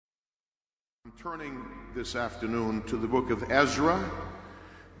Turning this afternoon to the book of Ezra,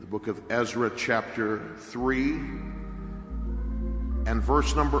 chapter 3 and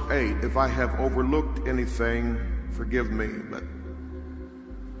verse number 8. If I have overlooked anything, forgive me, but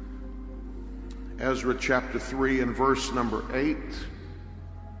Ezra chapter 3 and verse number 8.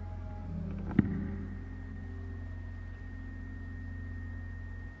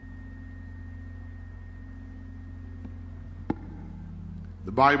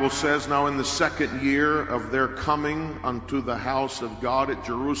 The Bible says, "Now in the second year of their coming unto the house of God at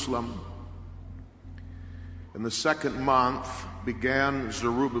Jerusalem, in the second month began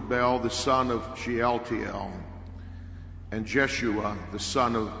Zerubbabel the son of Shealtiel, and Jeshua the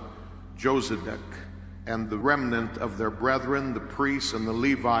son of Jozadak, and the remnant of their brethren, the priests and the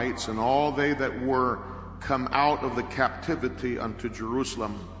Levites, and all they that were come out of the captivity unto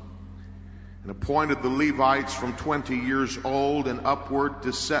Jerusalem, and appointed the Levites from 20 years old and upward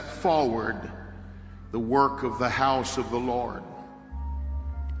to set forward the work of the house of the Lord.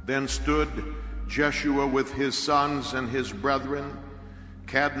 Then stood Jeshua with his sons and his brethren,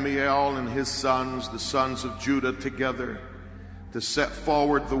 Kadmiel and his sons, the sons of Judah, together to set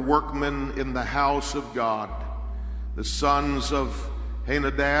forward the workmen in the house of God, the sons of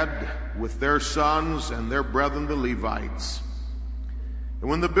Henadad with their sons and their brethren the Levites. And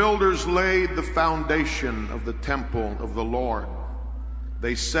when the builders laid the foundation of the temple of the Lord,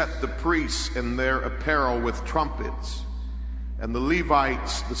 they set the priests in their apparel with trumpets, and the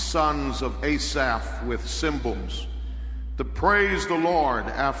Levites, the sons of Asaph, with cymbals, to praise the Lord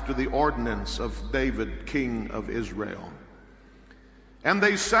after the ordinance of David, king of Israel. And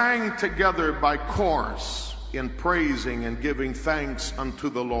they sang together by chorus in praising and giving thanks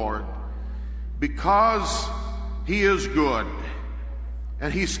unto the Lord, because he is good.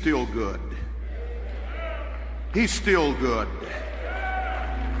 And he's still good. He's still good.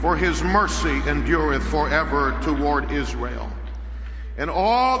 For his mercy endureth forever toward Israel. And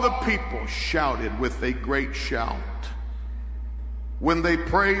all the people shouted with a great shout when they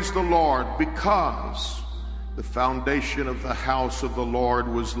praised the Lord, because the foundation of the house of the Lord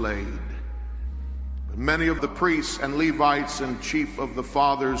was laid. But many of the priests and Levites and chief of the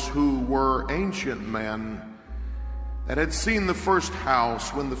fathers, who were ancient men, that had seen the first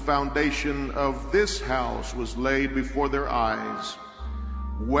house when the foundation of this house was laid before their eyes,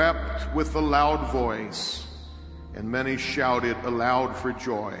 wept with a loud voice, and many shouted aloud for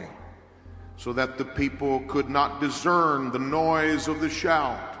joy, so that the people could not discern the noise of the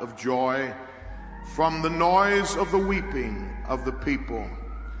shout of joy from the noise of the weeping of the people.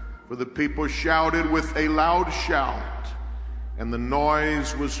 For the people shouted with a loud shout, and the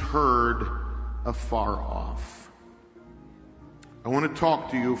noise was heard afar off." I want to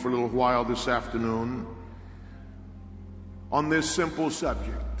talk to you for a little while this afternoon on this simple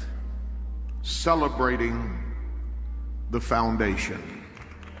subject: celebrating the foundation.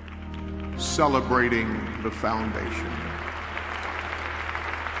 Celebrating the foundation.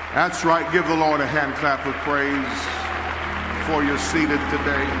 That's right. Give the Lord a hand clap of praise before you're seated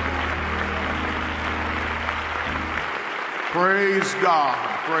today. Praise God.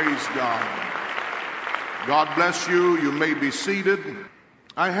 Praise God. God bless you. You may be seated.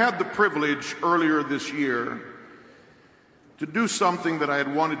 I had the privilege earlier this year to do something that I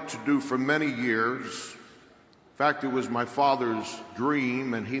had wanted to do for many years. In fact, it was my father's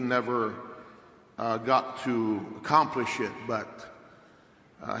dream, and he never got to accomplish it, but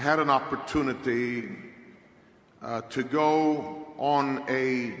I had an opportunity to go on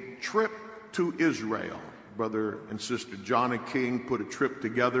a trip to Israel. Brother and Sister Johnny King put a trip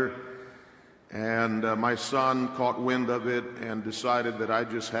together, and my son caught wind of it and decided that I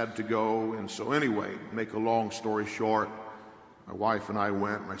just had to go. And so anyway, make a long story short, my wife and I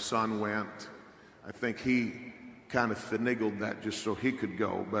went, my son went. I think he kind of finagled that just so he could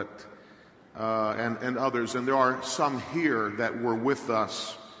go, but and others. And there are some here that were with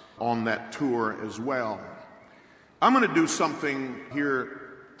us on that tour as well. I'm going to do something here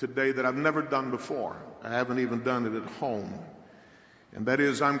today that I've never done before. I haven't even done it at home. And that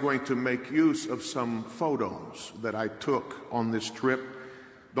is, I'm going to make use of some photos that I took on this trip.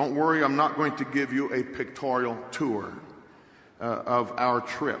 Don't worry, I'm not going to give you a pictorial tour of our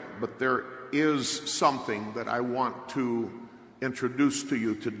trip, but there is something that I want to introduce to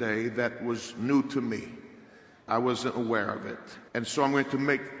you today that was new to me. I wasn't aware of it. And so I'm going to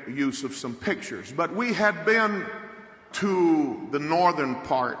make use of some pictures. But we had been to the northern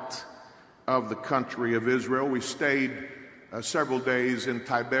part of the country of Israel. We stayed several days in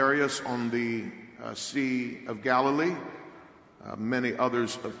Tiberias on the Sea of Galilee. Many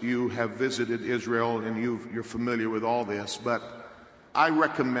others of you have visited Israel, and you're familiar with all this. But I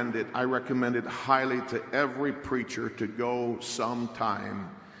recommend it. I recommend it highly to every preacher to go sometime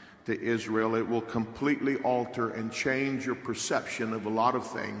to Israel. It will completely alter and change your perception of a lot of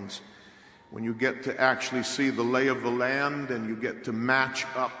things. When you get to actually see the lay of the land and you get to match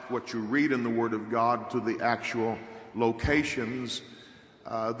up what you read in the Word of God to the actual locations,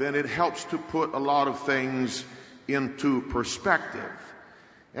 then it helps to put a lot of things into perspective.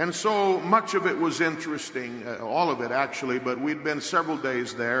 And so much of it was interesting, all of it actually, but we'd been several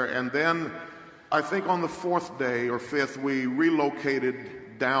days there, and then I think on the fourth day or fifth we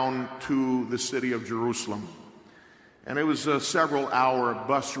relocated down to the city of Jerusalem. And it was a several-hour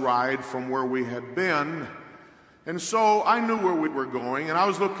bus ride from where we had been. And so I knew where we were going, and I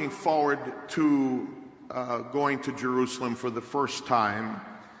was looking forward to going to Jerusalem for the first time.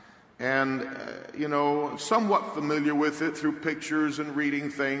 And, somewhat familiar with it through pictures and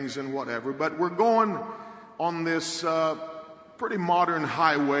reading things and whatever. But we're going on this pretty modern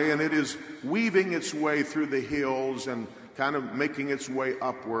highway, and it is weaving its way through the hills and kind of making its way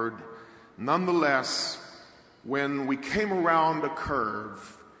upward. Nonetheless, when we came around a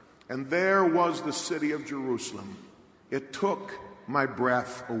curve, and there was the city of Jerusalem, it took my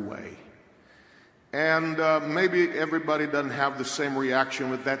breath away. And maybe everybody doesn't have the same reaction,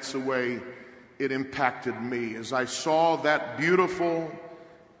 but that's the way it impacted me as I saw that beautiful,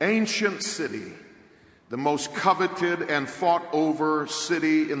 ancient city, the most coveted and fought over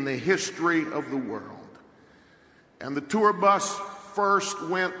city in the history of the world. And the tour bus first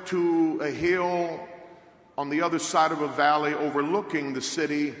went to a hill on the other side of a valley overlooking the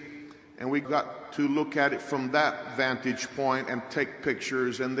city, and we got to look at it from that vantage point and take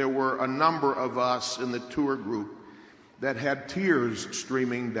pictures. And there were a number of us in the tour group that had tears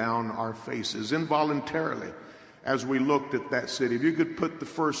streaming down our faces involuntarily as we looked at that city. If you could put the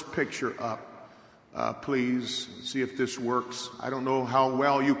first picture up, please, see if this works. I don't know how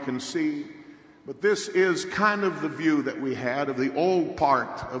well you can see, but this is kind of the view that we had of the old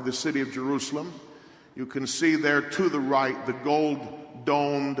part of the city of Jerusalem. You can see there to the right the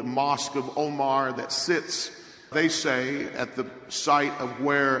gold-domed Mosque of Omar that sits, they say, at the site of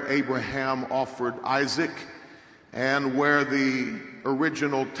where Abraham offered Isaac and where the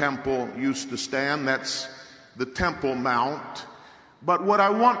original temple used to stand. That's the Temple Mount. But what I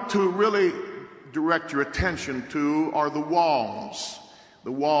want to really direct your attention to are the walls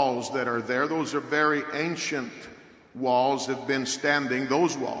that are there. Those are very ancient walls, have been standing,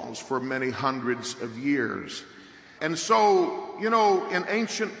 those walls, for many hundreds of years. And so, in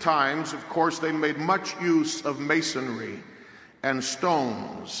ancient times, of course, they made much use of masonry and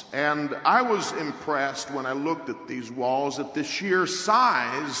stones. And I was impressed when I looked at these walls at the sheer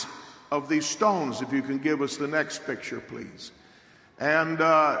size of these stones. If you can give us the next picture, please. And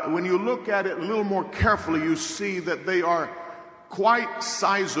when you look at it a little more carefully, you see that they are quite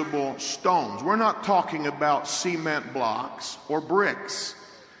sizable stones. We're not talking about cement blocks or bricks,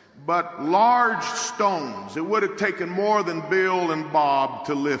 but large stones. It would have taken more than Bill and Bob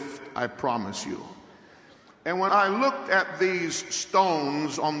to lift, I promise you. And when I looked at these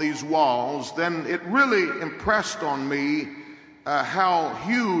stones on these walls, then it really impressed on me how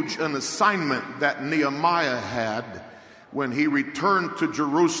huge an assignment that Nehemiah had when he returned to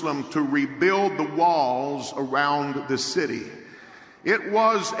Jerusalem to rebuild the walls around the city. It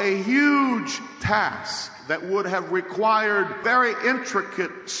was a huge task that would have required very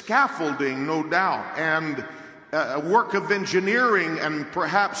intricate scaffolding, no doubt, and a work of engineering and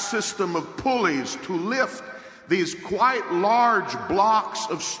perhaps system of pulleys to lift these quite large blocks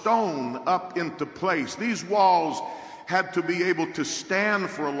of stone up into place. These walls had to be able to stand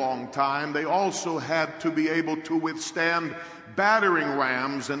for a long time. They also had to be able to withstand battering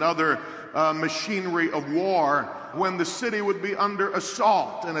rams and other machinery of war when the city would be under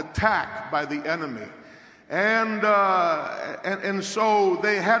assault and attack by the enemy. And so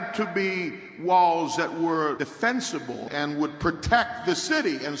they had to be walls that were defensible and would protect the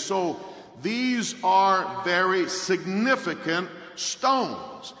city. And so these are very significant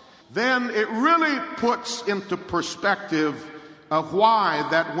stones. Then it really puts into perspective why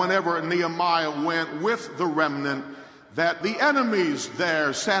that whenever Nehemiah went with the remnant, that the enemies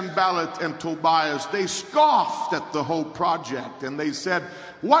there, Sanballat and Tobias, they scoffed at the whole project, and they said,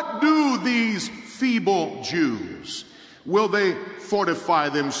 "What do these feeble Jews? Will they fortify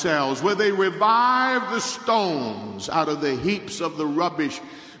themselves? Will they revive the stones out of the heaps of the rubbish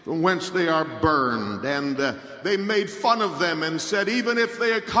from whence they are burned?" And they made fun of them and said, even if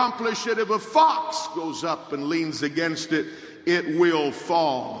they accomplish it, if a fox goes up and leans against it, it will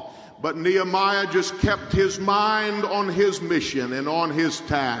fall. But Nehemiah just kept his mind on his mission and on his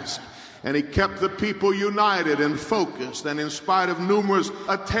task. And he kept the people united and focused. And in spite of numerous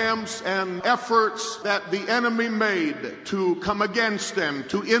attempts and efforts that the enemy made to come against them,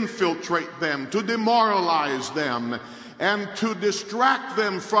 to infiltrate them, to demoralize them, and to distract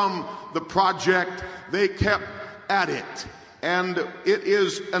them from the project, they kept at it. And it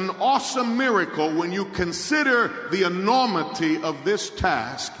is an awesome miracle when you consider the enormity of this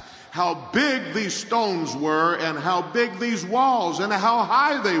task, how big these stones were and how big these walls and how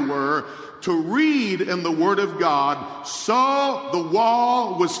high they were, to read in the Word of God, so the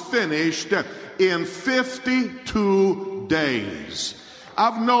wall was finished in 52 days.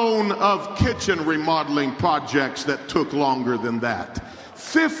 I've known of kitchen remodeling projects that took longer than that.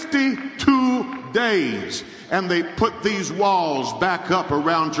 52 days. And they put these walls back up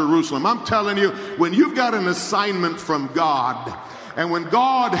around Jerusalem. I'm telling you, when you've got an assignment from God, and when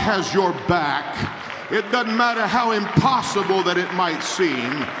God has your back, it doesn't matter how impossible that it might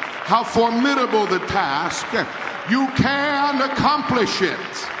seem, how formidable the task, you can accomplish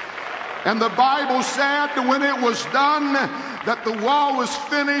it. And the Bible said when it was done, that the wall was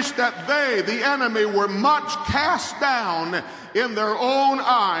finished, that they, the enemy, were much cast down in their own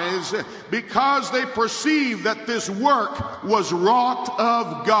eyes, because they perceived that this work was wrought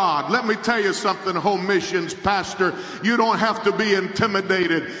of God. Let me tell you something, home missions pastor, you don't have to be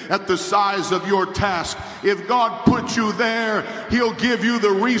intimidated at the size of your task. If God put you there, he'll give you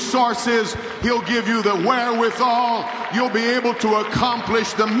the resources, he'll give you the wherewithal, you'll be able to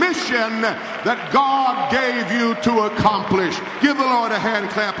accomplish the mission that God gave you to accomplish. Give the Lord a hand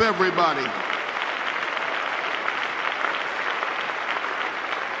clap, everybody.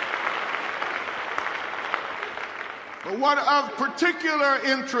 What of particular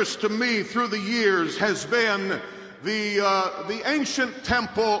interest to me through the years has been the ancient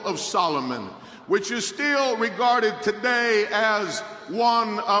Temple of Solomon, which is still regarded today as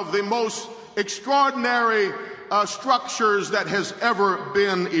one of the most extraordinary structures that has ever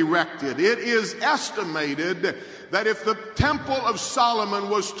been erected. It is estimated that if the Temple of Solomon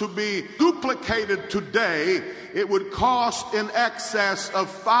was to be duplicated today, it would cost in excess of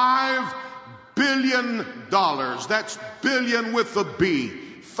 $5 billion. That's billion with a B.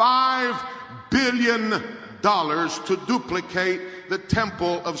 $5 billion to duplicate the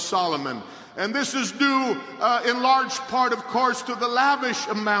Temple of Solomon. And this is due in large part, of course, to the lavish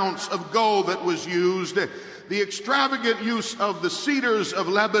amounts of gold that was used, the extravagant use of the cedars of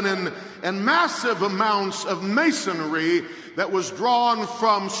Lebanon, and massive amounts of masonry that was drawn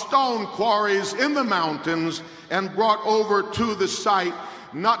from stone quarries in the mountains and brought over to the site,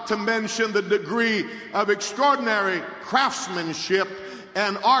 not to mention the degree of extraordinary craftsmanship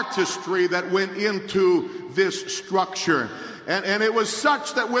and artistry that went into this structure. And it was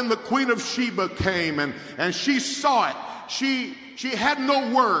such that when the Queen of Sheba came and she saw it, she had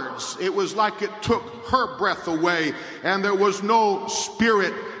no words. It was like it took her breath away, and there was no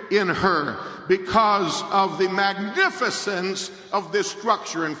spirit in her because of the magnificence of this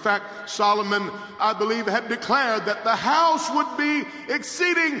structure. In fact, Solomon, I believe, had declared that the house would be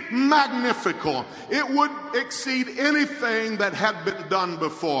exceeding magnifical. It would exceed anything that had been done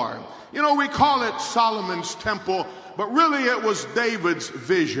before. You know, we call it Solomon's temple, but really it was David's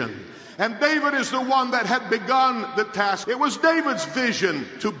vision. And David is the one that had begun the task. It was David's vision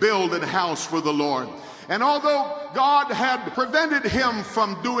to build a house for the Lord. And although God had prevented him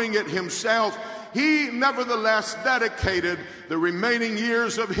from doing it himself, he nevertheless dedicated the remaining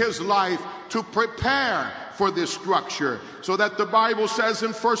years of his life to prepare for this structure. So that the Bible says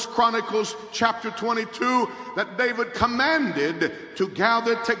in 1 Chronicles chapter 22 that David commanded to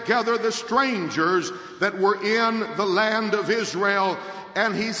gather together the strangers that were in the land of Israel,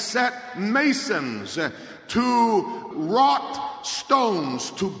 and he set masons to wrought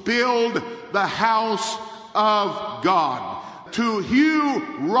stones to build the house of God. To hew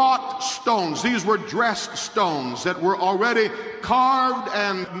wrought stones. These were dressed stones that were already carved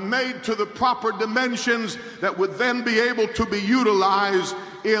and made to the proper dimensions that would then be able to be utilized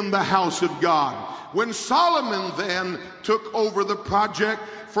in the house of God. When Solomon then took over the project,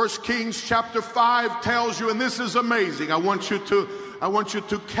 1 Kings chapter 5 tells you, and this is amazing, I want you to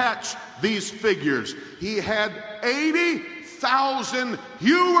catch these figures. He had 80,000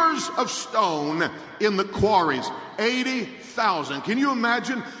 hewers of stone in the quarries. 80,000. Can you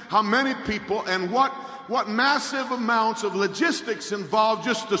imagine how many people and what massive amounts of logistics involved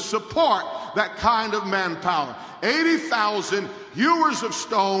just to support that kind of manpower? 80,000 hewers of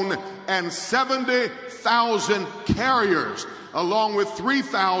stone and 70,000 carriers, along with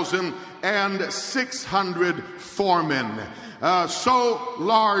 3,600 foremen. So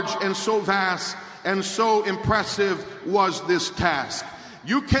large and so vast and so impressive was this task.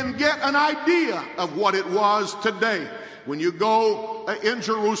 you can get an idea of what it was today. When you go in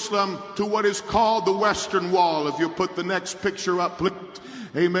Jerusalem to what is called the Western Wall, if you put the next picture up, please.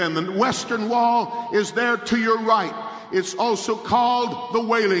 Amen. The Western Wall is there to your right. It's also called the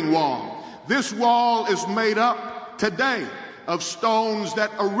Wailing Wall. This wall is made up today of stones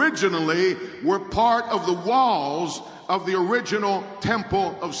that originally were part of the walls of the original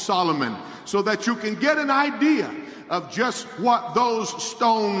Temple of Solomon, so that you can get an idea of just what those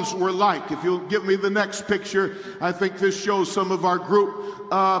stones were like. If you'll give me the next picture, I think this shows some of our group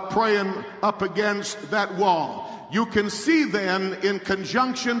praying up against that wall. You can see then, in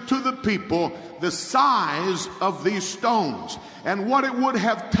conjunction to the people, the size of these stones and what it would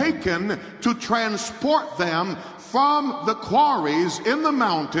have taken to transport them from the quarries in the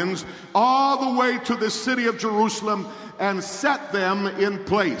mountains all the way to the city of Jerusalem and set them in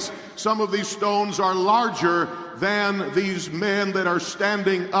place. Some of these stones are larger than these men that are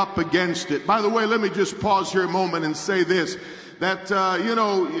standing up against it. By the way, let me just pause here a moment and say this, that,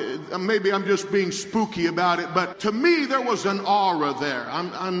 maybe I'm just being spooky about it, but to me there was an aura there.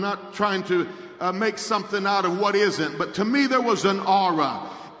 I'm not trying to make something out of what isn't, but to me there was an aura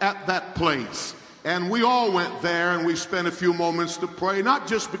at that place. And we all went there and we spent a few moments to pray, not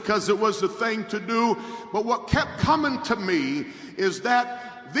just because it was the thing to do, but what kept coming to me is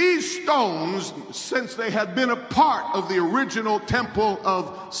that these stones, since they had been a part of the original Temple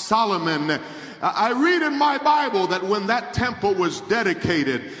of Solomon, I read in my Bible that when that temple was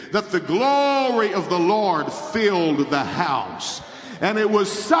dedicated, that the glory of the Lord filled the house. And it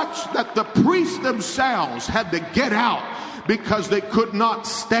was such that the priests themselves had to get out because they could not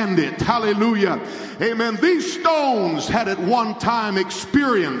stand it. Hallelujah. Amen. These stones had at one time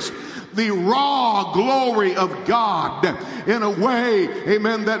experienced the raw glory of God in a way,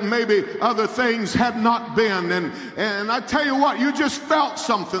 amen, that maybe other things had not been. And I tell you what, you just felt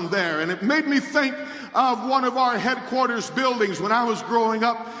something there. And it made me think of one of our headquarters buildings when I was growing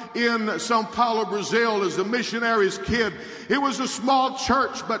up in Sao Paulo, Brazil, as a missionary's kid. It was a small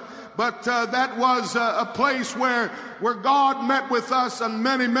church, but that was a place where God met with us on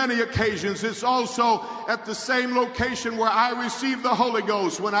many, many occasions. It's also at the same location where I received the Holy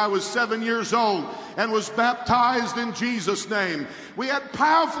Ghost when I was 7 years old and was baptized in Jesus' name. We had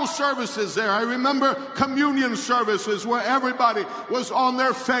powerful services there. I remember communion services where everybody was on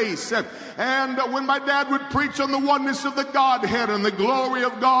their face. And when my dad would preach on the oneness of the Godhead and the glory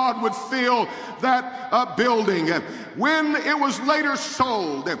of God would fill that building. When it was later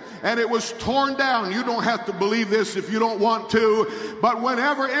sold and it was torn down, you don't have to believe this if you don't want to, but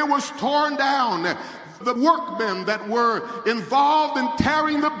whenever it was torn down, the workmen that were involved in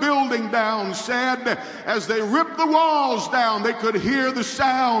tearing the building down said as they ripped the walls down, they could hear the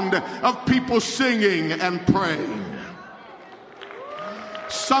sound of people singing and praying.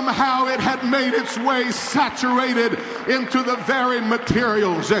 Somehow it had made its way saturated into the very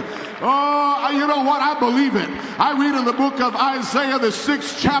materials. Oh, you know what? I believe it. I read in the book of Isaiah, the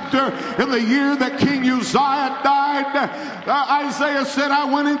 6th chapter, in the year that King Uzziah died, Isaiah said, I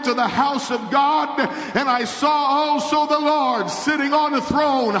went into the house of God and I saw also the Lord sitting on a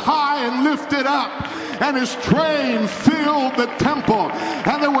throne high and lifted up, and his train filled the temple,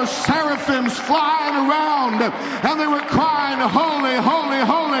 and there were seraphims flying around, and they were crying, holy, holy,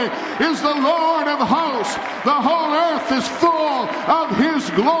 holy is the Lord of hosts. The whole earth is full of his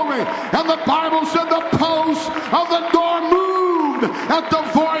glory. And the Bible said the posts of the door moved at the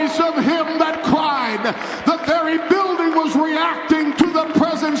voice of him that cried. The very building was reacting to the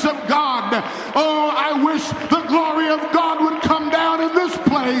presence of God. Oh, I wish the glory of God would come down in this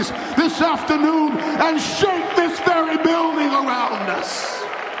place this afternoon and shake this very building around us.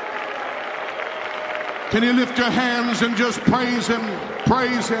 Can you lift your hands and just praise him?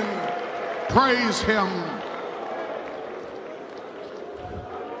 Praise him. Praise him.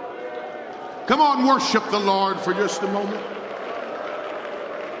 Come on, worship the Lord for just a moment.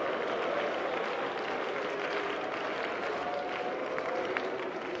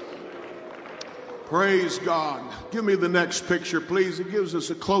 Praise God. Give me the next picture, please. It gives us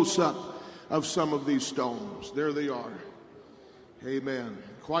a close-up of some of these stones. There they are. Amen.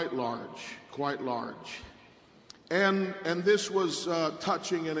 Quite large, quite large. And this was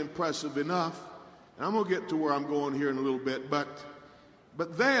touching and impressive enough. And I'm going to get to where I'm going here in a little bit,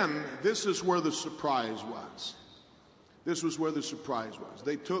 but then this is where the surprise was. This was where the surprise was.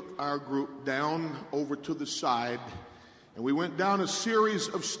 They took our group down over to the side, and we went down a series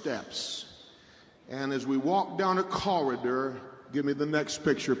of steps. And as we walked down a corridor, give me the next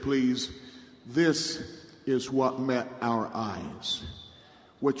picture, please. This is what met our eyes.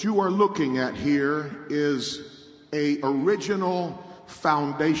 What you are looking at here is a original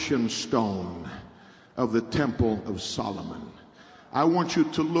foundation stone of the Temple of Solomon. I want you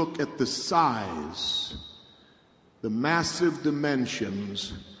to look at the size, the massive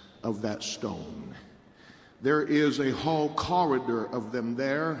dimensions of that stone. There is a whole corridor of them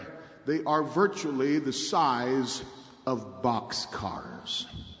there. They are virtually the size of boxcars.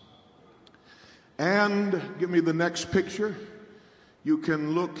 And give me the next picture. You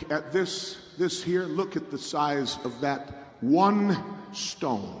can look at this here. Look at the size of that one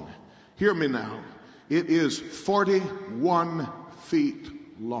stone. Hear me now. It is 41 feet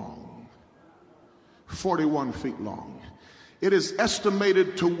long. 41 feet long. It is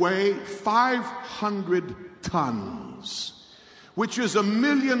estimated to weigh 500 tons, which is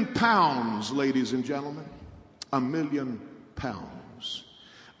 1,000,000 pounds, ladies and gentlemen. 1,000,000 pounds.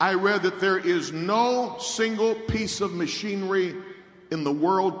 I read that there is no single piece of machinery in the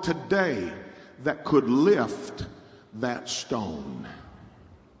world today that could lift that stone.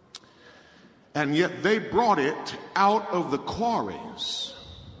 And yet they brought it out of the quarries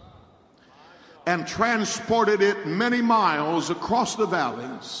and transported it many miles across the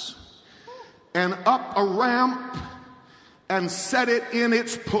valleys and up a ramp and set it in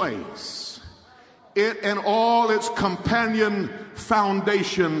its place, it and all its companion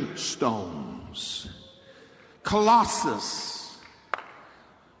foundation stones. Colossus,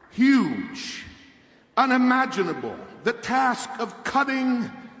 huge, unimaginable. The task of cutting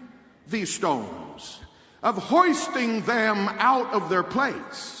these stones, of hoisting them out of their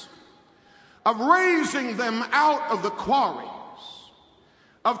place, of raising them out of the quarries,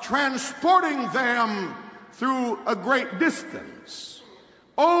 of transporting them through a great distance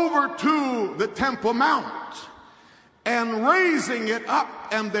over to the Temple Mount and raising it up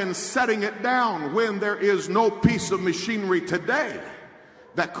and then setting it down when there is no piece of machinery today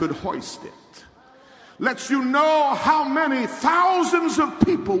that could hoist it. Lets you know how many thousands of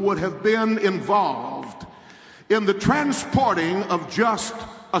people would have been involved in the transporting of just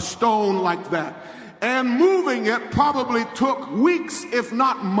a stone like that. And moving it probably took weeks, if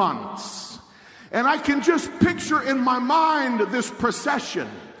not months. And I can just picture in my mind this procession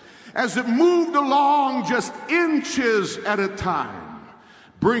as it moved along just inches at a time,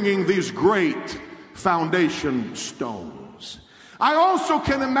 bringing these great foundation stones. I also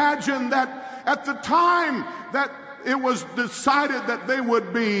can imagine that at the time that it was decided that they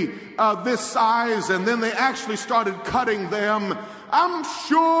would be this size, and then they actually started cutting them, I'm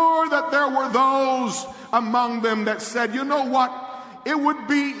sure that there were those among them that said, you know what, it would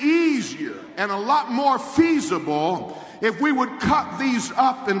be easier and a lot more feasible if we would cut these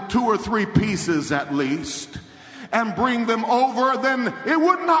up in 2 or 3 pieces at least and bring them over. Then it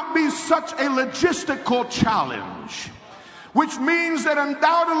would not be such a logistical challenge. Which means that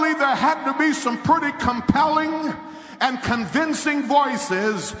undoubtedly there had to be some pretty compelling and convincing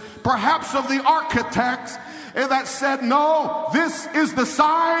voices, perhaps of the architects, that said, no, this is the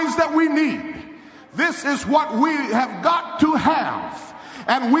size that we need. This is what we have got to have,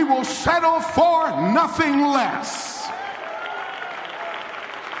 and we will settle for nothing less.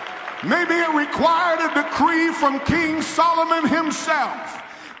 Maybe it required a decree from King Solomon himself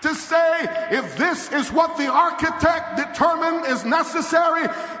to say, if this is what the architect determined is necessary,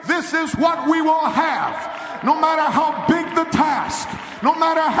 this is what we will have. No matter how big the task, no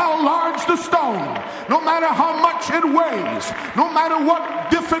matter how large the stone, no matter how much it weighs, no matter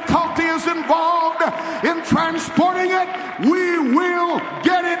what difficulty is involved in transporting it, we will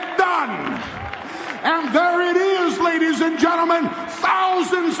get it done. And there it is, ladies and gentlemen,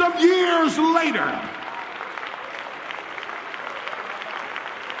 thousands of years later.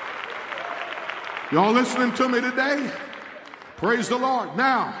 Y'all listening to me today? Praise the Lord.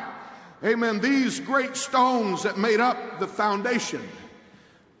 Now, amen, these great stones that made up the foundation,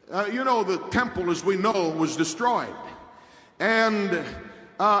 the temple, as we know, was destroyed. And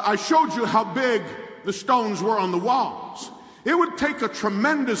I showed you how big the stones were on the walls. It would take a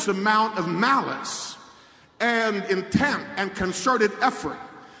tremendous amount of malice and intent and concerted effort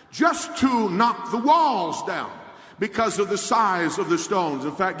just to knock the walls down because of the size of the stones.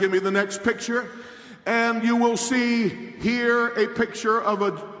 In fact, give me the next picture. And you will see here a picture of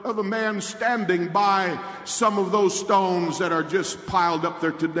a man standing by some of those stones that are just piled up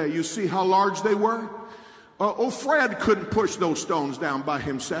there today. You see how large they were? Fred couldn't push those stones down by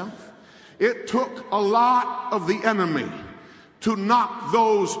himself. It took a lot of the enemy to knock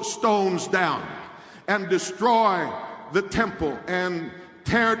those stones down and destroy the temple and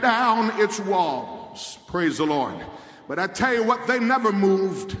tear down its walls. Praise the Lord. But I tell you what, they never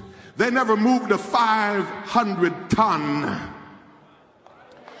moved. They never moved a 500-ton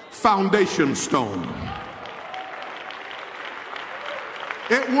foundation stone.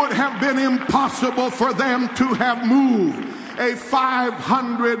 it would have been impossible for them to have moved a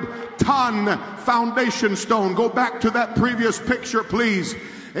 500-ton foundation stone. Go back to that previous picture, please.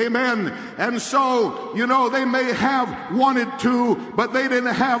 Amen. And so, they may have wanted to, but they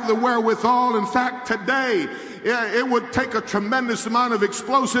didn't have the wherewithal. In fact, today, it would take a tremendous amount of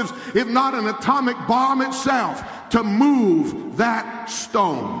explosives, if not an atomic bomb itself, to move that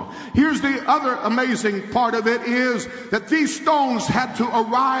stone. Here's the other amazing part of it, is that these stones had to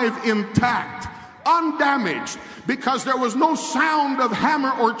arrive intact, undamaged, because there was no sound of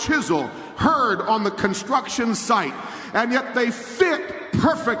hammer or chisel heard on the construction site, and yet they fit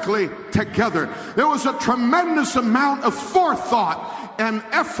perfectly together. There was a tremendous amount of forethought and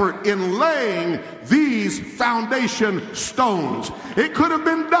effort in laying these foundation stones. It could have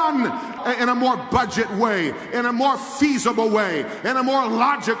been done in a more budget way, in a more feasible way, in a more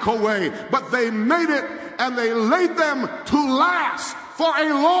logical way, but they made it, and they laid them to last for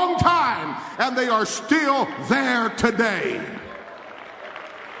a long time, and they are still there today.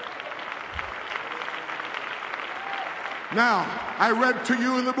 Now, I read to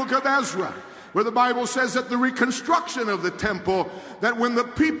you in the book of Ezra, where the Bible says that the reconstruction of the temple, that when the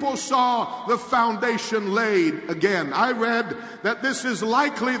people saw the foundation laid again, I read that this is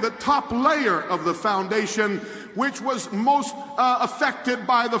likely the top layer of the foundation, which was most affected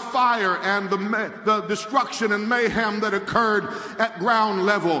by the fire and the destruction and mayhem that occurred at ground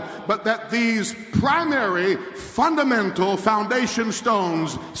level, but that these primary fundamental foundation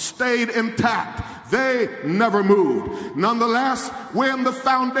stones stayed intact. They never moved. Nonetheless, when the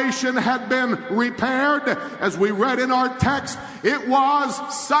foundation had been repaired, as we read in our text, it was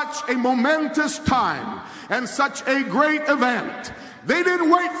such a momentous time and such a great event. They didn't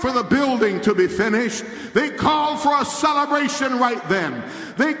wait for the building to be finished. They called for a celebration right then.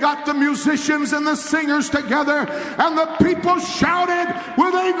 They got the musicians and the singers together, and the people shouted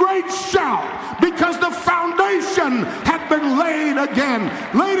with a great shout because the foundation had been laid again.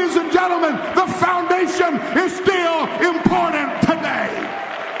 Ladies and gentlemen, the foundation is still important today.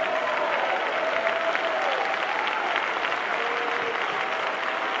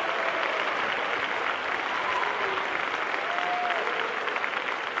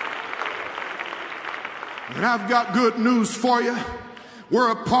 And I've got good news for you. We're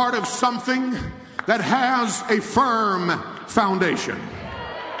a part of something that has a firm foundation.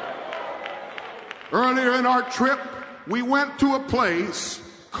 Earlier in our trip, we went to a place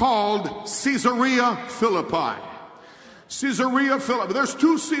called Caesarea Philippi. Caesarea Philippi. There's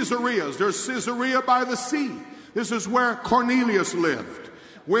two Caesareas. There's Caesarea by the sea. This is where Cornelius lived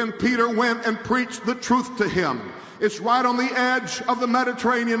when Peter went and preached the truth to him. It's right on the edge of the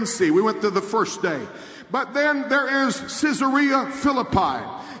Mediterranean Sea. We went there the first day. But then there is Caesarea Philippi.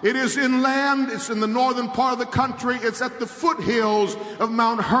 It is inland. It's in the northern part of the country. It's at the foothills of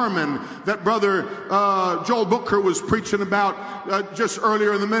Mount Hermon that Brother Joel Booker was preaching about just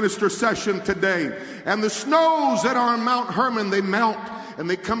earlier in the minister session today. And the snows that are on Mount Hermon, they melt and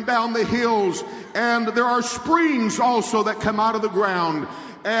they come down the hills. And there are springs also that come out of the ground.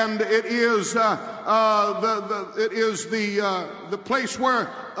 And it is the place where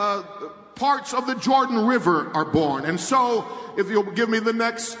parts of the Jordan River are born. And so, if you'll give me the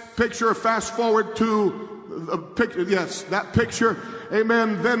next picture, fast forward to the picture, yes, that picture,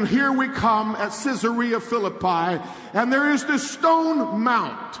 amen. Then here we come at Caesarea Philippi, and there is this stone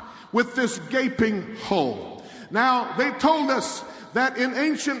mount with this gaping hole. Now, they told us that in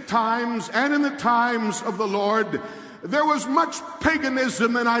ancient times and in the times of the Lord, there was much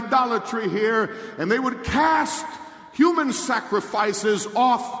paganism and idolatry here, and they would cast human sacrifices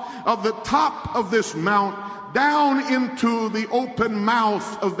off of the top of this mount down into the open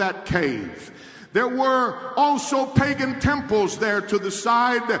mouth of that cave. There were also pagan temples there to the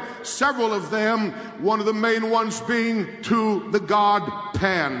side, several of them, one of the main ones being to the god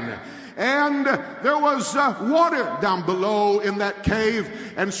Pan. And there was water down below in that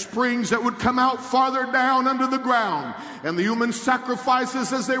cave and springs that would come out farther down under the ground. And the human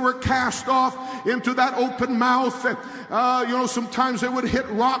sacrifices, as they were cast off into that open mouth, sometimes they would hit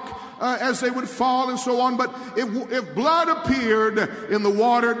rock as they would fall and so on. But if blood appeared in the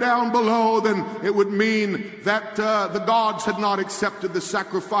water down below, then it would mean that the gods had not accepted the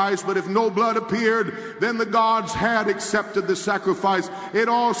sacrifice. But if no blood appeared, then the gods had accepted the sacrifice. It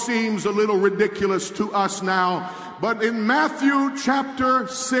all seems a little ridiculous to us now. But in Matthew chapter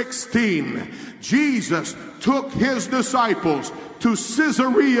 16, Jesus took his disciples to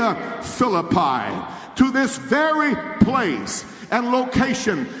Caesarea Philippi, to this very place and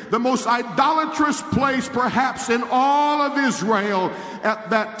location, the most idolatrous place perhaps in all of Israel, at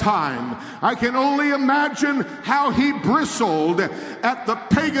that time. I can only imagine how he bristled at the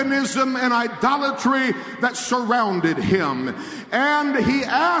paganism and idolatry that surrounded him. And he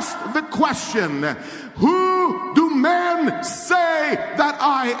asked the question, who do men say that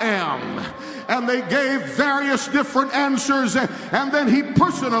I am? And they gave various different answers, and then he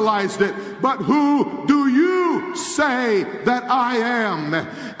personalized it. But who do you say that I am?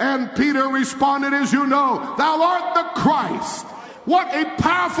 And Peter responded, as you know, thou art the Christ. What a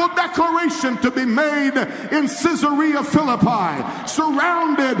powerful declaration to be made in Caesarea Philippi,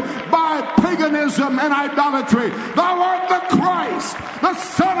 surrounded by paganism and idolatry. Thou art the Christ, the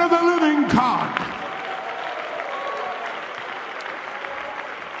Son of the living God.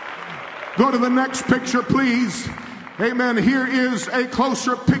 Go to the next picture, please. Amen. Here is a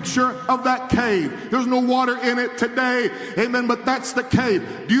closer picture of that cave. There's no water in it today. Amen. But that's the cave.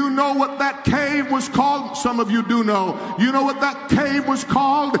 Do you know what that cave was called? Some of you do know. You know what that cave was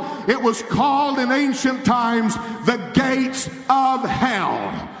called? It was called in ancient times the gates of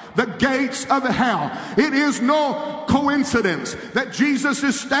hell. The gates of hell. It is no coincidence that Jesus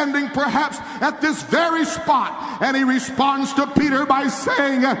is standing perhaps at this very spot, and he responds to Peter by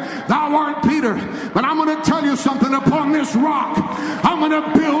saying, thou art Peter, but I'm going to tell you something. Upon this rock I'm going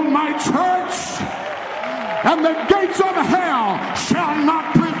to build my church, and the gates of hell shall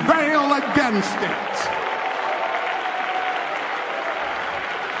not prevail against it.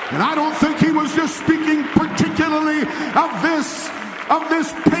 And I don't think he was just speaking particularly of this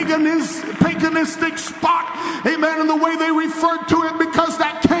paganistic spot, amen, and the way they referred to it, because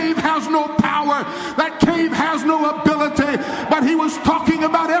that cave has no power, that cave has no ability, but he was talking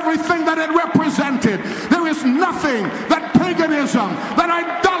about everything that it represented. There is nothing that paganism, that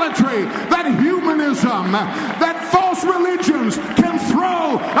idolatry, that humanism, that false religions can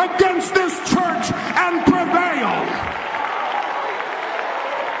throw against this church and prevail.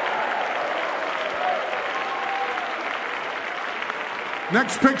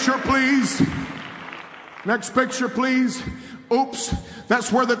 Next picture, please. Next picture, please. Oops,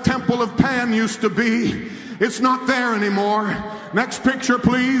 that's where the temple of Pan used to be. It's not there anymore. Next picture,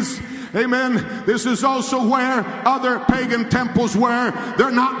 please. Amen. This is also where other pagan temples were.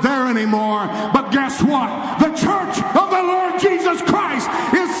 They're not there anymore. But guess what? The church of the Lord Jesus Christ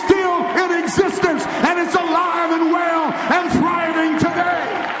is still in existence, and it's alive and well and thriving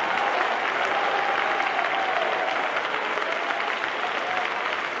today.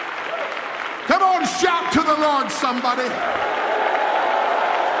 Come on, shout to the Lord, somebody.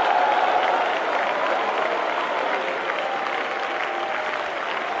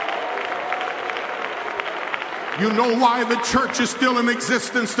 You know why the church is still in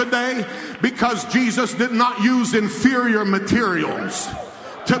existence today? Because Jesus did not use inferior materials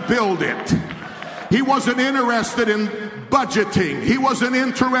to build it. He wasn't interested in budgeting. He wasn't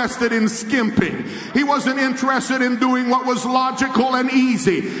interested in skimping. He wasn't interested in doing what was logical and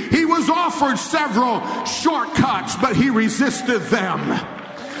easy. He was offered several shortcuts, but he resisted them.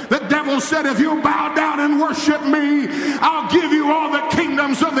 The devil said, if you bow down and worship me, I'll give you all the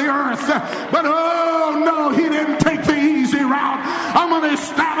kingdoms of the earth. But oh no, he didn't take the easy route. I'm going to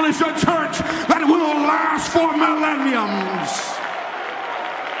establish a church that will last for millenniums.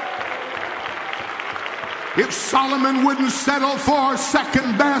 If Solomon wouldn't settle for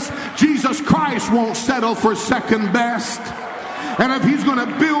second best, Jesus Christ won't settle for second best. And if he's going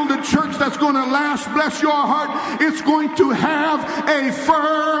to build a church that's going to last, bless your heart, it's going to have a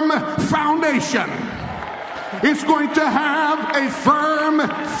firm foundation. It's going to have a firm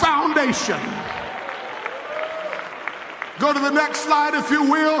foundation. Go to the next slide, if you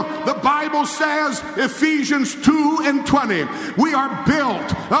will. The Bible says, Ephesians 2:20, we are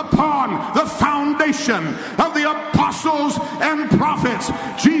built upon the foundation of the apostles and prophets,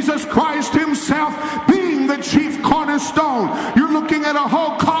 Jesus Christ himself being the chief cornerstone. You're looking at a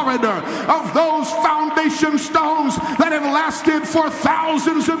whole corridor of those foundation stones that have lasted for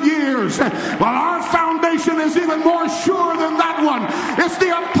thousands of years. Well, our foundation is even more sure than that one. It's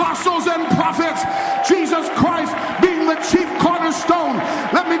the apostles and prophets, Jesus Christ being the chief cornerstone.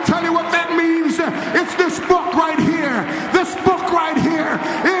 Let me tell you what that means. It's this book right here. This book right here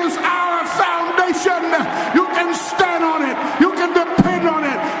is our foundation. You can stand on it. You can depend on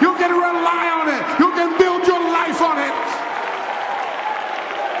it. You can rely on it. You can build your life on it.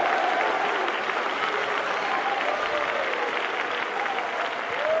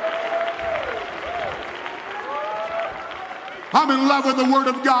 I'm in love with the Word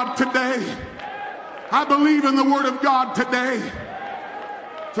of God today. I believe in the Word of God today.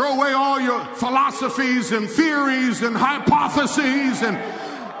 Throw away all your philosophies and theories and hypotheses, and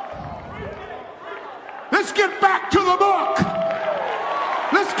let's get back to the book.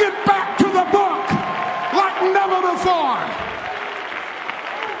 Let's get back to the book like never before.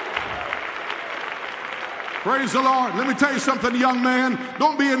 Praise the Lord. Let me tell you something, young man.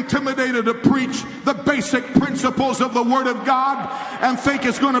 Don't be intimidated to preach the basic principles of the Word of God and think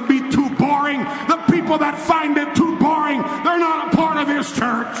it's going to be too boring. The people that find it too boring, they're not a part of His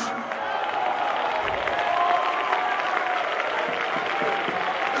church.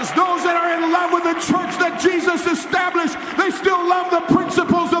 There's those that are in love with the church that Jesus established. They still love the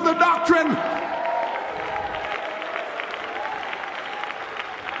principles of the doctrine.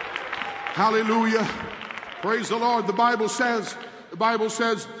 Hallelujah. Praise the Lord. The Bible says,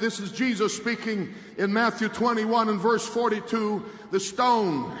 this is Jesus speaking in Matthew 21 and verse 42, the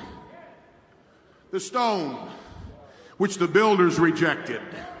stone which the builders rejected,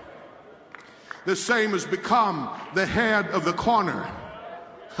 the same has become the head of the corner.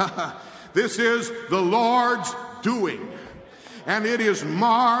 This is the Lord's doing, and it is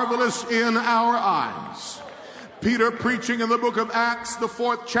marvelous in our eyes. Peter, preaching in the book of Acts, the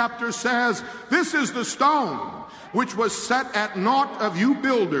 4th chapter, says, this is the stone which was set at naught of you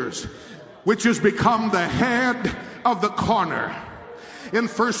builders, which has become the head of the corner. In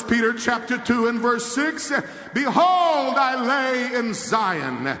 1 Peter chapter 2 and verse 6, behold, I lay in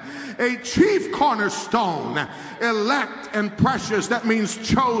Zion a chief cornerstone, elect and precious. That means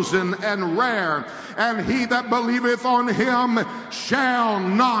chosen and rare. And he that believeth on him shall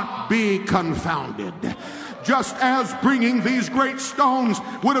not be confounded. Just as bringing these great stones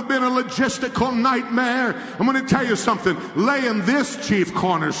would have been a logistical nightmare, I'm going to tell you something. Laying this chief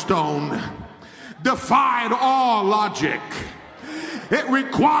cornerstone defied all logic. It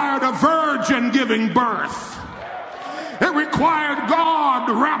required a virgin giving birth. It required God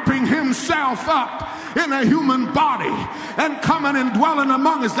wrapping Himself up in a human body and coming and dwelling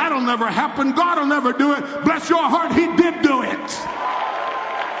among us. That'll never happen. God will never do it. Bless your heart, He did do it.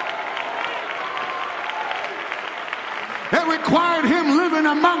 It required Him living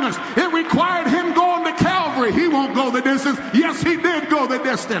among us. It required Him going to Calvary. He won't go the distance. Yes, He did go the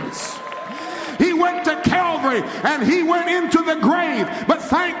distance. He went to Calvary and He went into the grave. But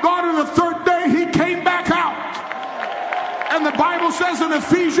thank God on the third day He came back out. And the Bible says in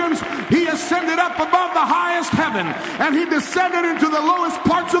Ephesians, He ascended up above the highest heaven and He descended into the lowest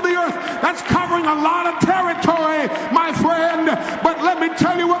parts of the earth. That's covering a lot of territory, my friend. But let me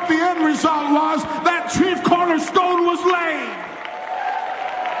tell you what the end result was. That chief cornerstone was laid.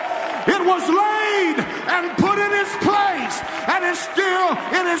 It was laid and put in its place, and is still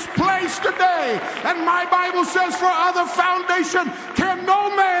in its place today. And my Bible says, for other foundation can no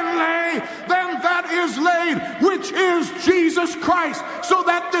man lay than that is laid, which is Jesus Christ. So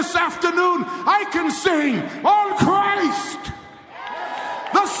that this afternoon I can sing, on Christ,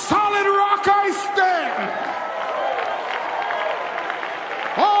 the solid rock I stand.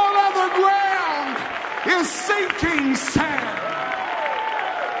 All other ground is sinking sand.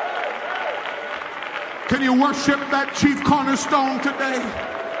 Can you worship that chief cornerstone today?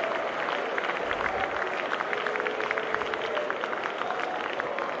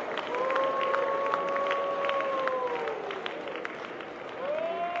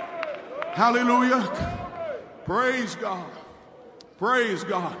 Hallelujah. Praise God. Praise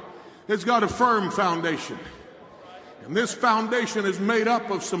God. It's got a firm foundation. And this foundation is made up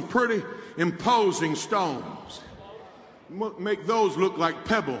of some pretty imposing stones. Make those look like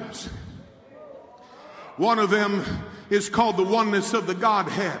pebbles. One of them is called the oneness of the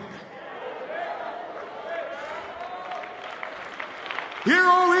Godhead. Hear,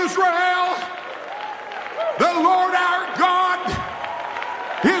 O Israel, the Lord our God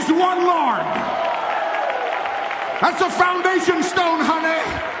is one Lord. That's a foundation stone, honey.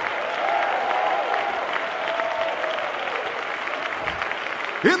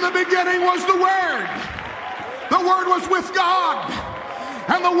 In the beginning was the Word. The Word was with God,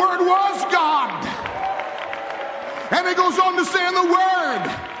 and the Word was God. And it goes on to say, and the Word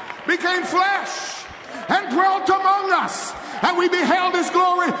became flesh and dwelt among us, and we beheld His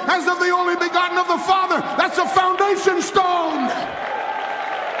glory as of the only begotten of the Father. That's a foundation stone.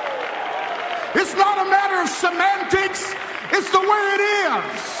 It's not a matter of semantics. It's the way it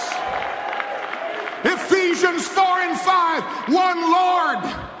is. Ephesians 4 and 5, one Lord.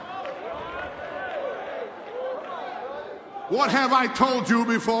 What have I told you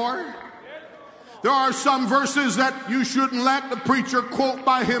before? There are some verses that you shouldn't let the preacher quote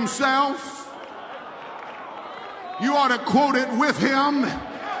by himself. You ought to quote it with him,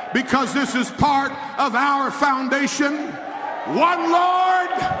 because this is part of our foundation. One Lord,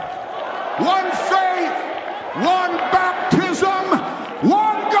 one faith, one baptism,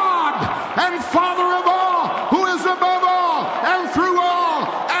 one God and Father of all, who is above all and through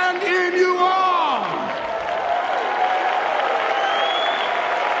all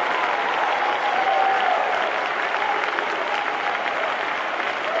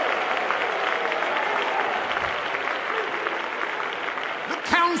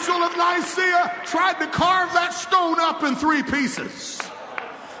Council of Nicaea tried to carve that stone up in 3 pieces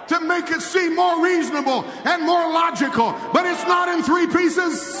to make it seem more reasonable and more logical. But it's not in 3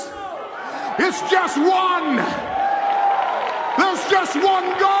 pieces. It's just one. There's just one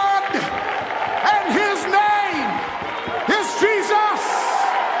God, and his name is Jesus.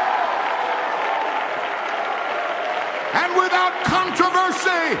 And without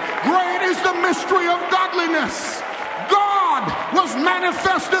controversy, great is the mystery of godliness. God was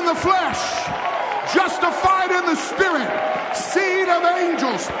manifest in the flesh, justified in the spirit, seen of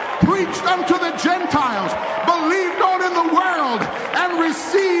angels, preached unto the Gentiles, believed on in the world, and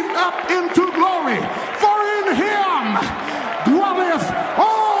received up into glory. For in him dwelleth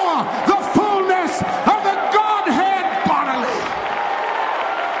all the fullness of the Godhead bodily.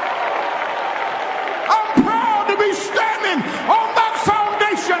 I'm proud to be standing on that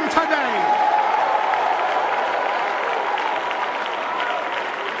foundation today.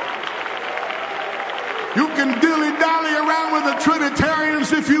 You can dilly-dally around with the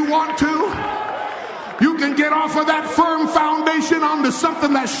Trinitarians if you want to. You can get off of that firm foundation onto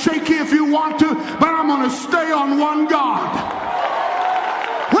something that's shaky if you want to, but I'm going to stay on one God.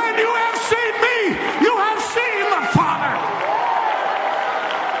 When you have seen me, you have seen the Father.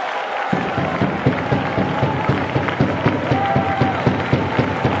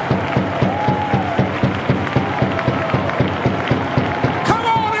 Come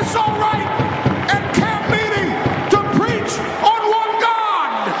on, it's all right at camp meeting to preach on one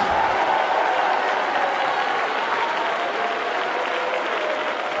God.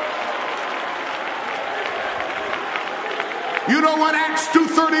 You know what Acts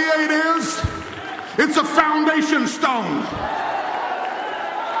 2:38 is? It's a foundation stone.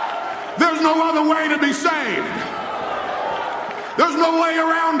 There's no other way to be saved. There's no way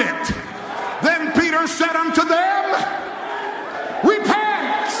around it. Then Peter said unto them,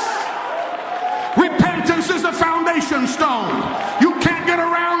 repent. Repentance is a foundation stone. You can't get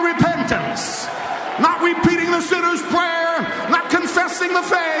around repentance. Not repeating the sinner's prayer, not confessing the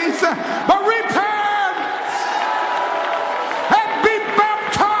faith, but repent.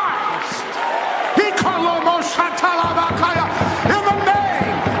 In the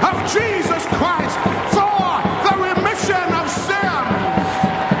name of Jesus Christ for the remission of sins.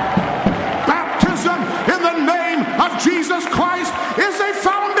 Baptism in the name of Jesus Christ is a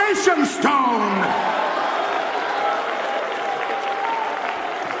foundation stone.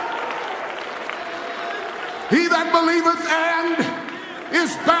 He that believeth and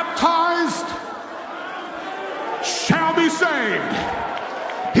is baptized shall be saved.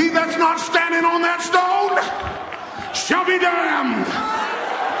 He that's not standing on that stone shall be damned.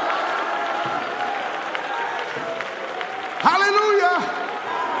 Hallelujah.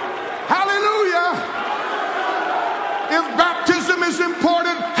 Hallelujah. If baptism is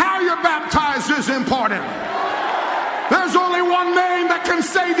important, how you're baptized is important. There's only one name that can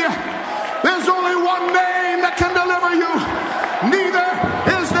save you. There's only one name that can deliver you. Neither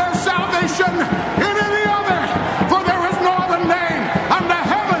is there salvation in any other, for there is no other name under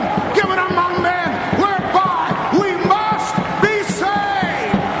heaven given among men whereby we must be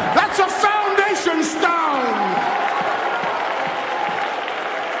saved. That's a foundation stone.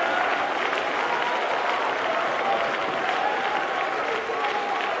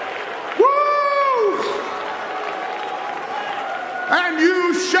 Woo! And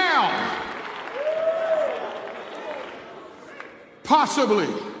you shall possibly,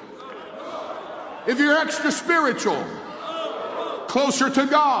 if you're extra spiritual, closer to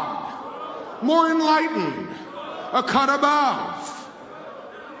God, more enlightened, a cut above,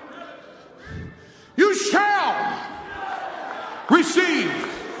 you shall receive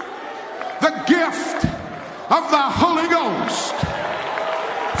the gift of the Holy Ghost.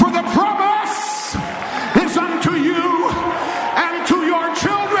 For the promise is unto you and to your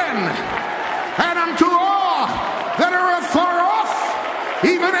children and unto all that are afar off,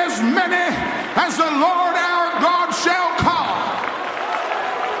 even as many as the Lord our God shall call.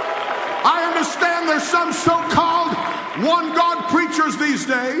 I understand there's some so-called one God preachers these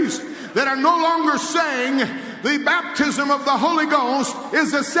days that are no longer saying the baptism of the Holy Ghost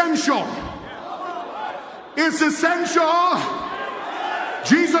is essential. It's essential.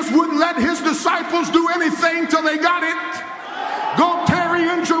 Jesus wouldn't let his disciples do anything till they got it. Go tarry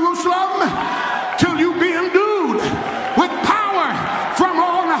in Jerusalem till you be endued with power from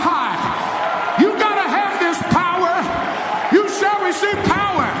on high. You gotta have this power. You shall receive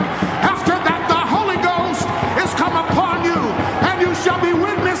power. After that, the Holy Ghost is come upon you, and you shall be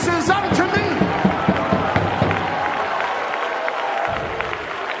witnesses unto me.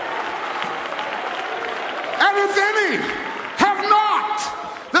 And if any have not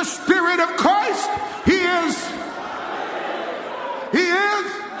Spirit of Christ, He is. He is.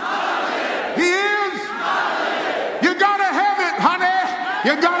 He is. You gotta have it, honey.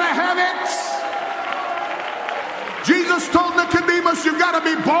 You gotta have it. Jesus told Nicodemus, you've got to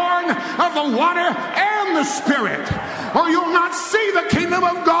be born of the water and the Spirit, or you'll not see the kingdom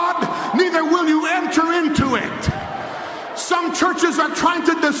of God, neither will you enter into it. Some churches are trying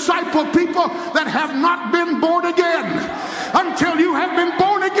to disciple people that have not been born again. Until you have been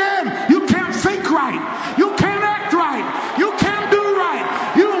born again, you can't think right. You can't act right. You can't do right.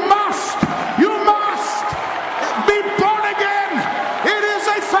 You must be born again. It is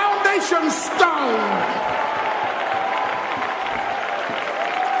a foundation stone.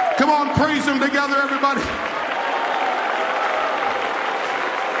 Come on, praise Him together, everybody.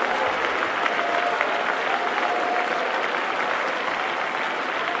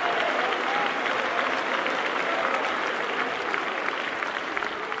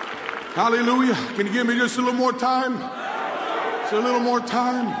 Hallelujah. Can you give me just a little more time? Just a little more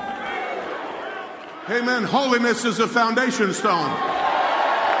time. Amen. Holiness is a foundation stone.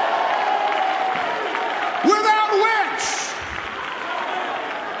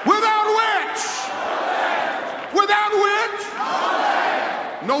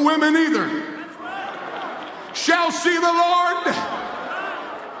 No women either shall see the Lord.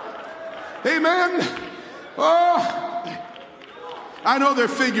 Amen. Oh, I know they're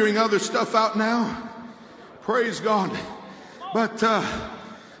figuring other stuff out now. Praise God. But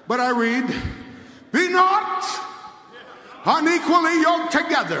I read, be not unequally yoked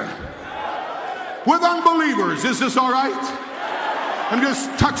together with unbelievers. Is this all right? I'm just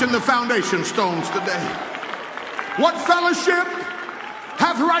touching the foundation stones today. What fellowship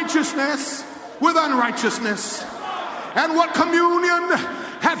hath righteousness with unrighteousness? And what communion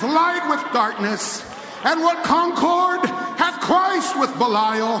hath light with darkness? And what concord hath Christ with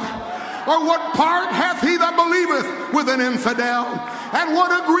Belial? Or what part hath he that believeth with an infidel? And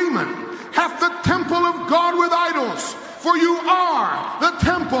what agreement hath the temple of God with idols? For you are the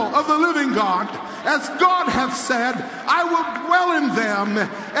temple of the living God. As God hath said, I will dwell in them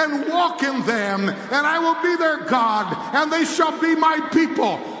and walk in them, and I will be their God, and they shall be my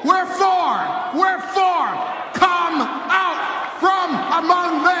people. Wherefore, come out from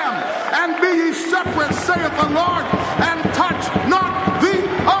among them, and be ye separate, saith the Lord, and touch not the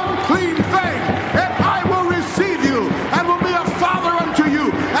unclean thing, and I will receive you, and will be a father unto you,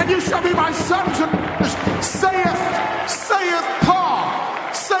 and you shall be my sons and daughters, saith Paul,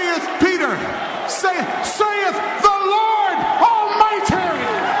 saith Peter, saith the Lord Almighty.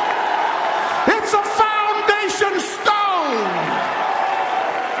 It's a foundation stone.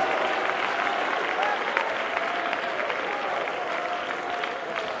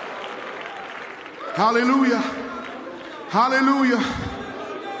 Hallelujah. Hallelujah.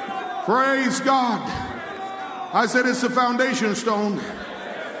 Praise God. I said it's a foundation stone.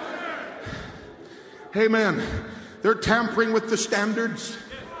 Amen. They're tampering with the standards,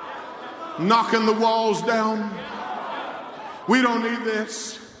 knocking the walls down. We don't need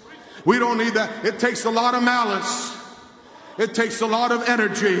this. We don't need that. It takes a lot of malice. It takes a lot of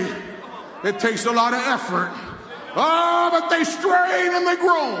energy. It takes a lot of effort. Oh, but they strain and they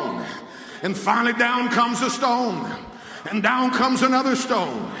groan. And finally down comes a stone. And down comes another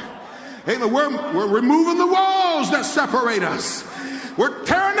stone. Amen. We're removing the walls that separate us. We're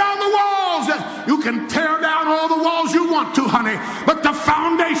tearing down the walls. You can tear down all the walls you want to, honey, but the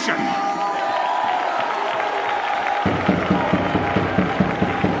foundation.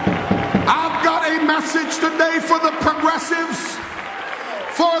 I've got a message today for the progressives,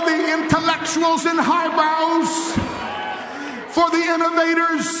 for the intellectuals and highbrows, for the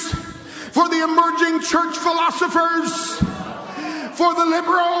innovators, for the emerging church philosophers, for the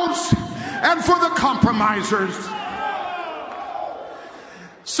liberals, and for the compromisers.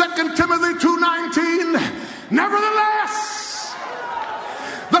 2 Timothy 2:19, nevertheless,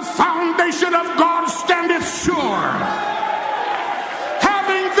 the foundation of God standeth sure,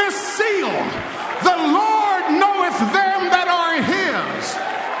 having this seal, the Lord knoweth them that are his,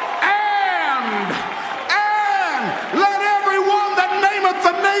 and let everyone that nameth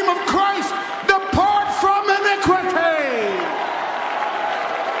the name of Christ depart from iniquity.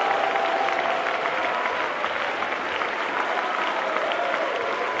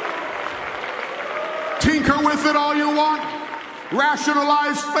 Tinker with it all you want.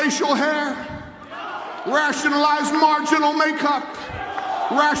 Rationalize facial hair. Rationalize marginal makeup.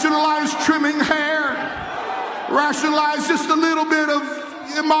 Rationalize trimming hair. Rationalize just a little bit of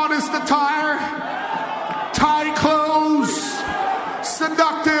immodest attire. Tight clothes.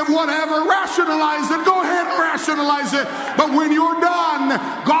 seductive, whatever, rationalize it. Go ahead and rationalize it. But when you're done,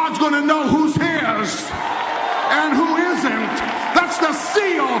 God's going to know who's his and who isn't. That's the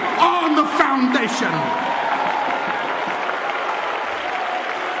seal on the foundation.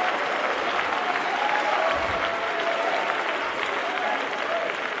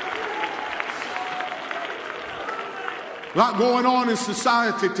 A lot going on in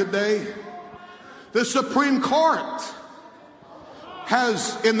society today. The Supreme Court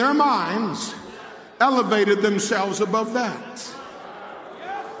has, in their minds, elevated themselves above that.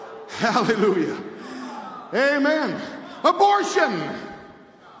 Hallelujah. Amen. Abortion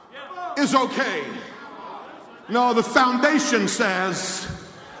is okay. No, the foundation says,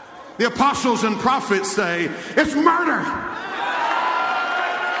 the apostles and prophets say, it's murder.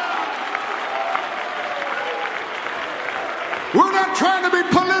 We're not trying to be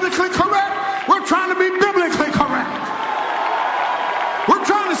politically correct. We're trying to be biblically correct. We're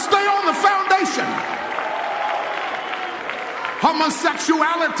trying to stay on the foundation.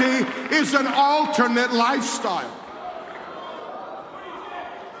 Homosexuality is an alternate lifestyle.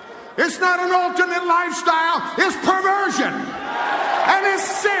 It's not an alternate lifestyle. It's perversion. And it's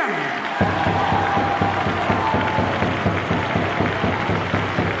sin.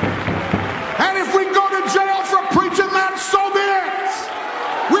 And if we go to jail for preaching that, so be it.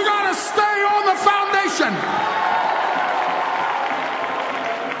 We got to stay on the foundation.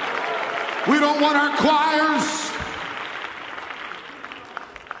 We don't want our choirs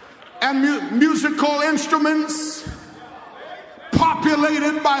and musical instruments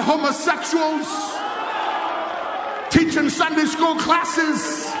populated by homosexuals, teaching Sunday school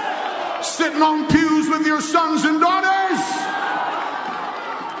classes, sitting on pews with your sons and daughters.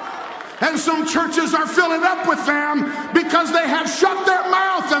 And some churches are filling up with them because they have shut their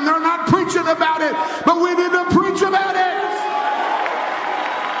mouth and they're not preaching about it. But we need to preach about it.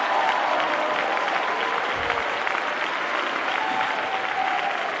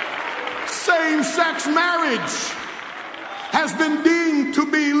 Same-sex marriage has been deemed to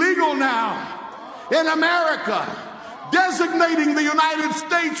be legal now in America, designating the United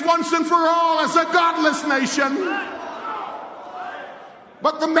States once and for all as a godless nation.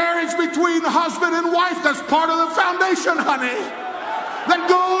 But the marriage between husband and wife, that's part of the foundation, honey, that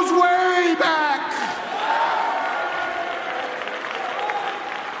goes way back.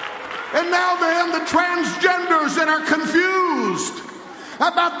 And now then, the transgenders that are confused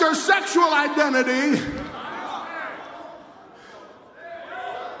about their sexual identity,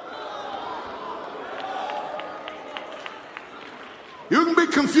 you can be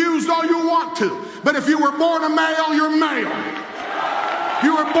confused all you want to, but if you were born a male, you're male.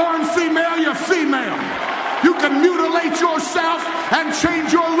 You were born female, you're female. You can mutilate yourself and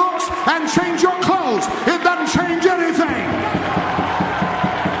change your looks and change your clothes. It doesn't change anything.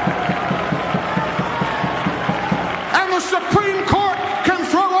 And the Supreme Court can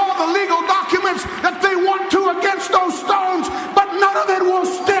throw all the legal documents that they want to against those stones, but none of it will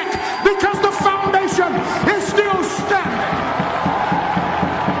stick because the foundation is still standing.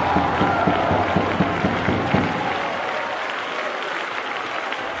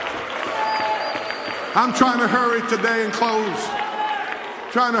 I'm trying to hurry today and close.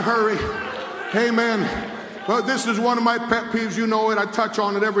 Trying to hurry. Amen. But this is one of my pet peeves. You know it. I touch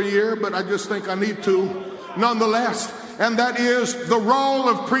on it every year, but I just think I need to nonetheless. And that is the role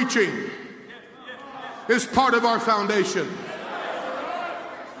of preaching is part of our foundation.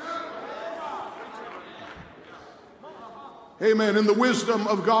 Amen. In the wisdom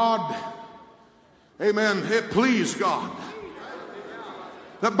of God, amen, it pleased God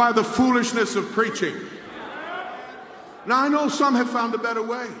that by the foolishness of preaching. Now I know some have found a better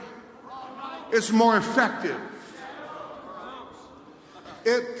way. It's more effective.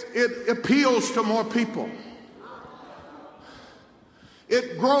 It appeals to more people.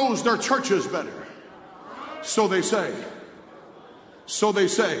 It grows their churches better. So they say. So they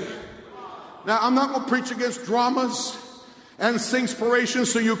say. Now I'm not going to preach against dramas and singspiration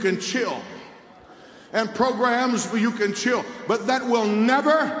so you can chill. And programs where you can chill. But that will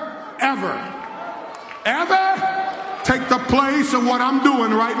never, ever, ever take the place of what I'm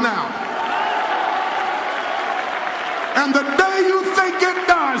doing right now. And the day you think it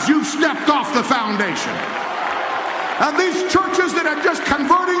does, you've stepped off the foundation. And these churches that are just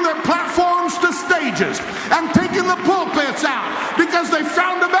converting their platforms to stages and taking the pulpits out because they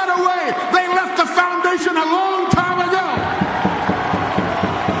found a better way. They left the foundation a long time ago.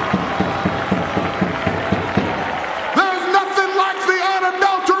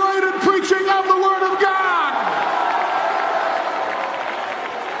 Of the Word of God.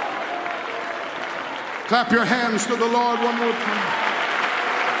 Clap your hands to the Lord one more time.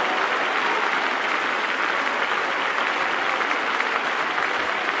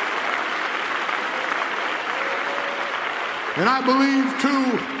 And I believe,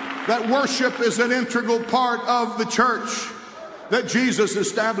 too, that worship is an integral part of the church that Jesus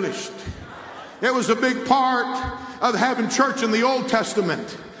established. It was a big part of having church in the Old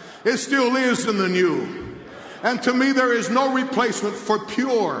Testament. It still is in the New. And to me, there is no replacement for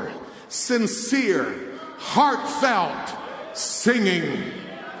pure, sincere, heartfelt singing.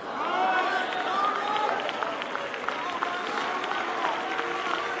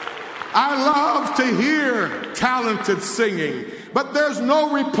 I love to hear talented singing, but there's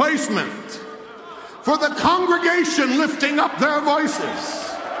no replacement for the congregation lifting up their voices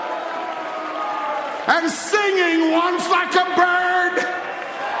and singing. Once like a bird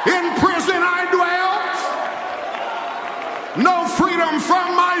in prison I dwelt, no freedom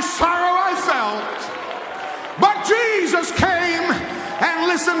from my sorrow I felt, but Jesus came and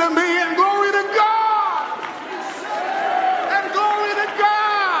listened to me, and glory to God, and glory to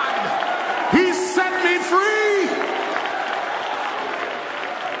God, He set me free.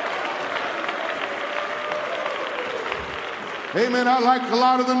 Amen. I like a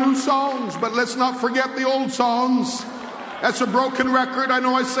lot of the new songs, but let's not forget the old songs. That's a broken record. I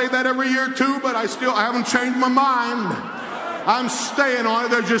know I say that every year too, but I haven't changed my mind. I'm staying on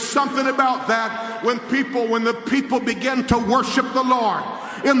it. There's just something about that when the people begin to worship the Lord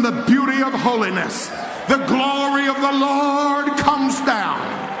in the beauty of holiness, the glory of the Lord comes down.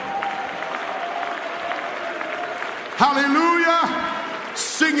 Hallelujah.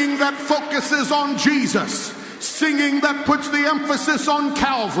 Singing that focuses on Jesus. Singing that puts the emphasis on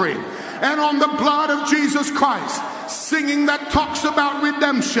Calvary and on the blood of Jesus Christ. Singing that talks about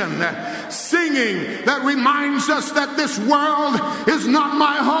redemption. Singing that reminds us that this world is not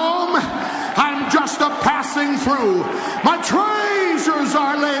my home. I'm just a passing through. My treasures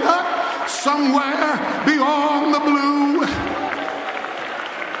are laid up somewhere beyond the blue.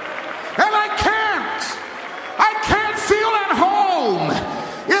 And I can't feel at home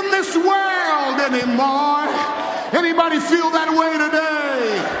in this world anymore. Anybody feel that way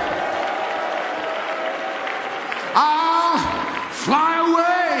today? I'll fly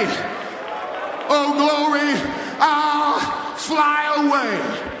away. Oh, glory, I'll fly away.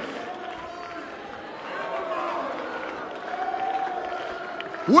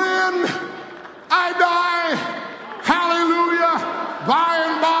 When I die, hallelujah, by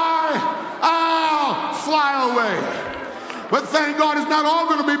and by, I'll fly away. But thank God it's not all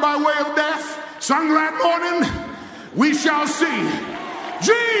going to be by way of death. Sung that morning, we shall see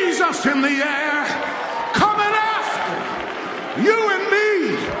Jesus in the air coming after you and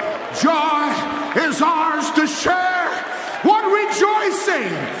me. Joy is ours to share. What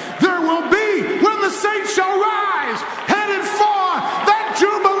rejoicing there will be when the saints shall rise, headed for that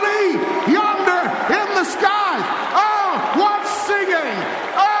jubilee yonder in the sky. Oh, what singing!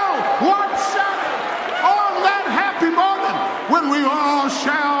 Oh, what shouting on that happy moment when we all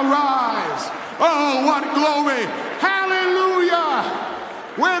shall rise. Oh, what glory! Hallelujah!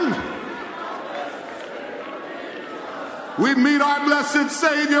 When we meet our blessed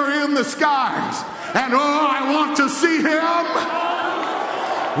Savior in the skies, and oh, I want to see Him,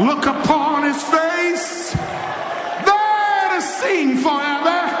 look upon His face, there to sing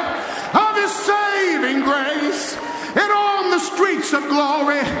forever of His saving grace. And on the streets of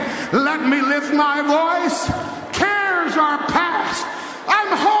glory, let me lift my voice. Cares are past,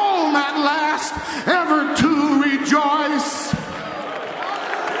 I'm home at last, ever to rejoice.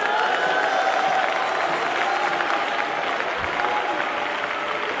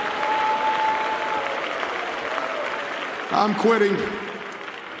 I'm quitting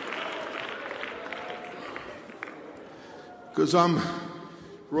because I'm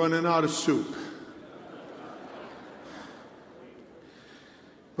running out of soup.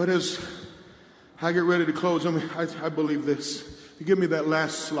 But as I get ready to close, I believe this. You give me that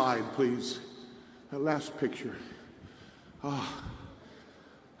last slide, please. That last picture. Oh,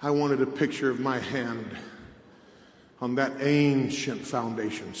 I wanted a picture of my hand on that ancient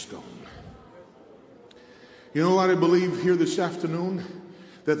foundation stone. You know what I believe here this afternoon?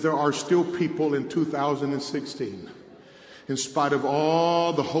 That there are still people in 2016, in spite of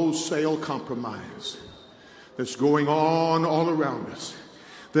all the wholesale compromise that's going on all around us,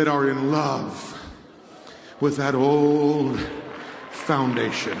 that are in love with that old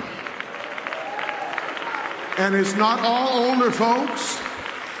foundation. And it's not all older folks.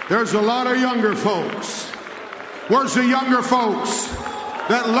 There's a lot of younger folks. Where's the younger folks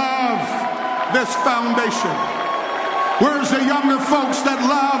that love this foundation? Where's the younger folks that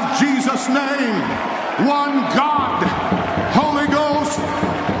love Jesus' name? One God, Holy Ghost,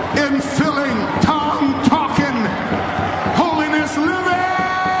 infilling, tongue talking, holiness living.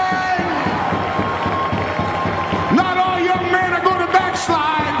 Not all young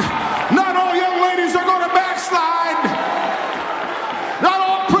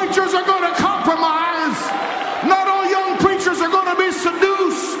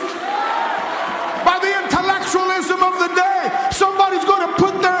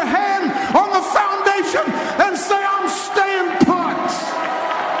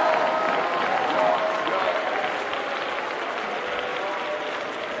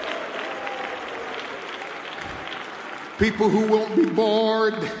People who won't be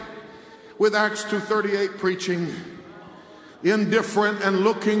bored with Acts 2:38 preaching, indifferent and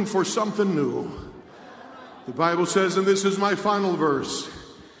looking for something new. The Bible says, and this is my final verse,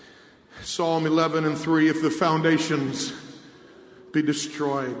 Psalm 11:3, if the foundations be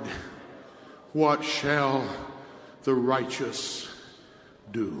destroyed, what shall the righteous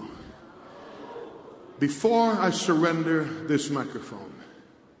do? Before I surrender this microphone,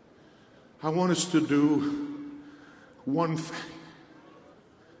 I want us to do one thing.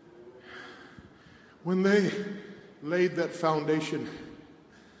 When they laid that foundation,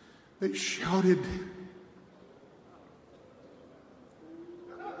 they shouted.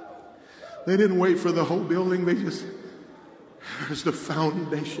 They didn't wait for the whole building. They just, there's the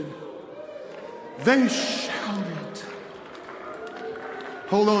foundation. They shouted.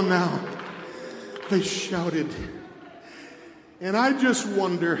 Hold on now. They shouted. And I just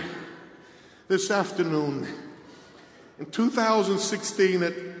wonder this afternoon, in 2016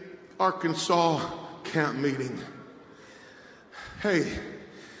 at Arkansas camp meeting, hey,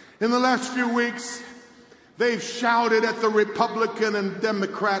 in the last few weeks, they've shouted at the Republican and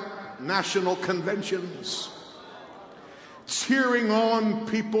Democrat national conventions, cheering on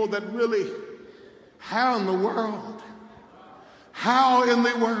people that really, how in the world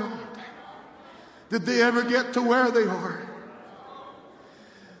did they ever get to where they are?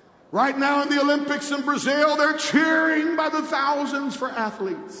 Right now in the Olympics in Brazil, they're cheering by the thousands for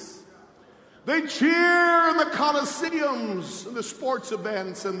athletes. They cheer in the coliseums, in the sports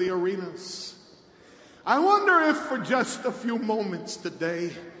events, and the arenas. I wonder if for just a few moments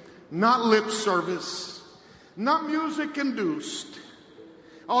today, not lip service, not music induced.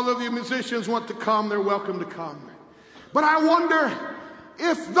 All of you musicians want to come, they're welcome to come. But I wonder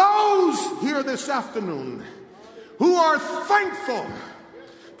if those here this afternoon who are thankful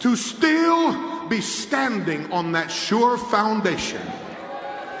to still be standing on that sure foundation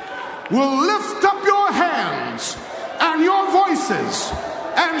will lift up your hands and your voices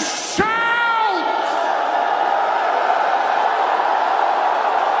and shout.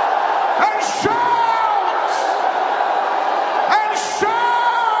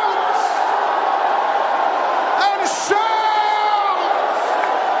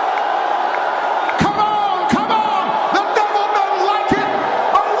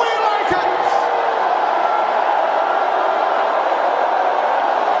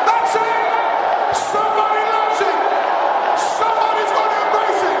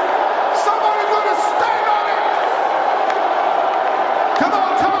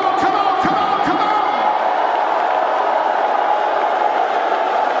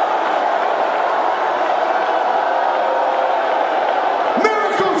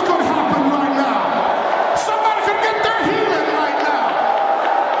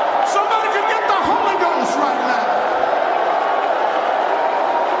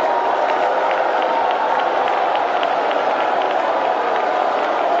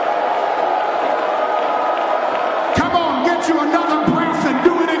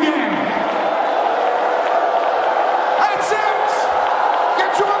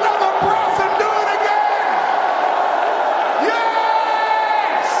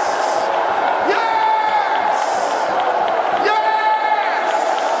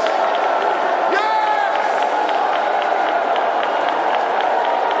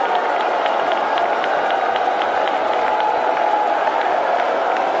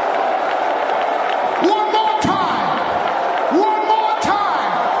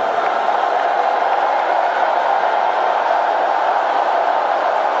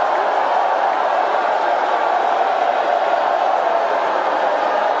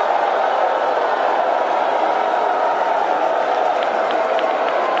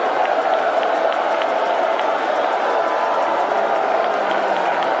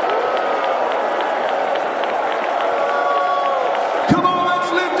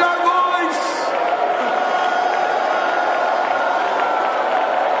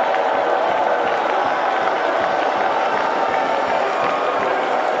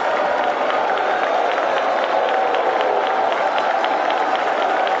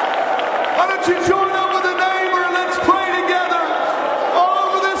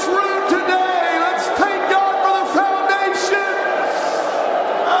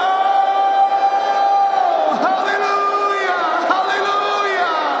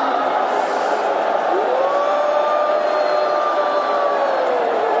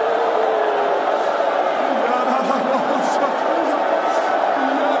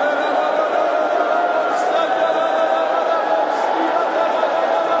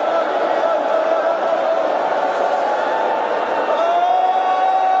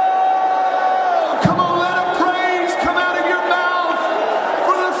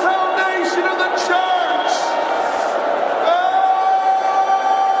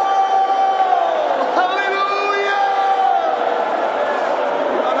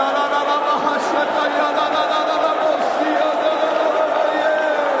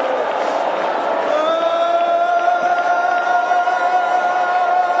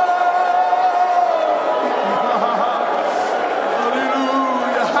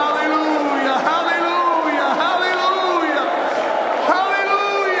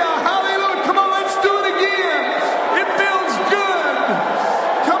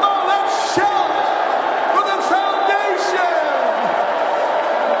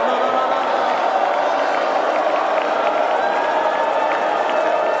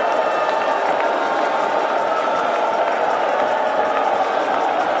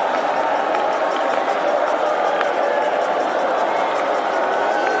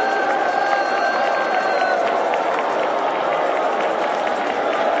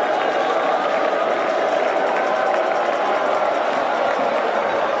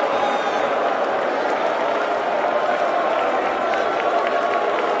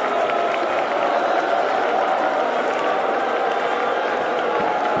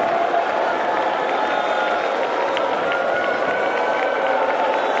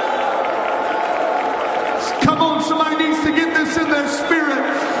 somebody needs to get this in their spirit.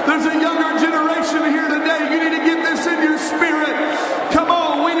 There's a younger generation here today. You need to get this in your spirit. Come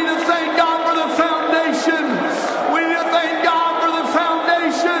on, we need to thank God for the foundation. We need to thank God for the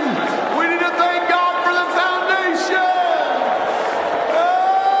foundation. We need to thank God for the foundation.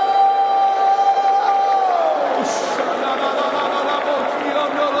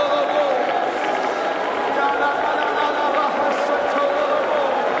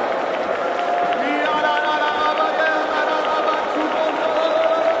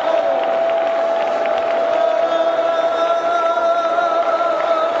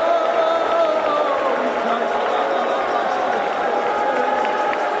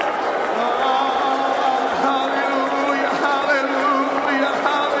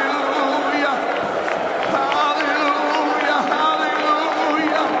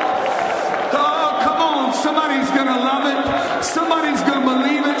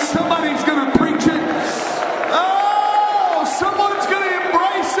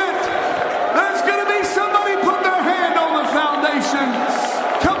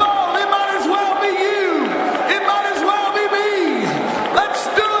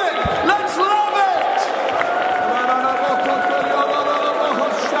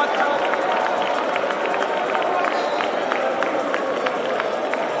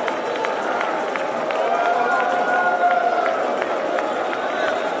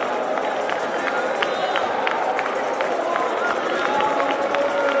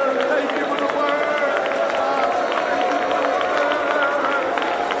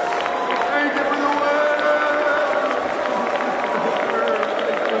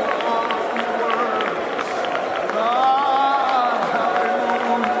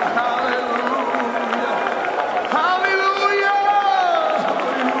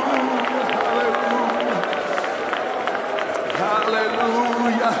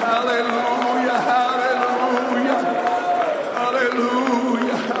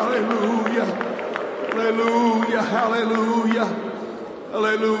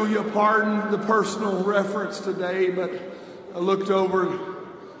 Personal reference today, but I looked over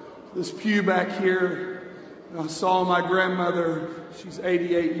this pew back here and I saw my grandmother. She's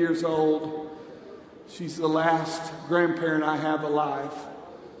 88 years old. She's the last grandparent I have alive.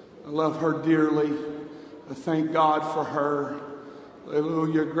 I love her dearly. I thank God for her.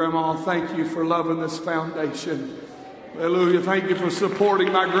 Hallelujah. Grandma, thank you for loving this foundation. Hallelujah. Thank you for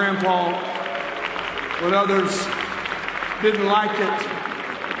supporting my grandpa when others didn't like it,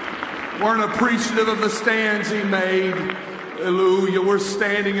 weren't appreciative of the stands he made. Hallelujah. We're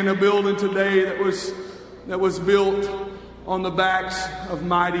standing in a building today that was built on the backs of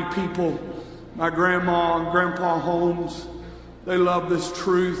mighty people. My grandma and grandpa Holmes, they loved this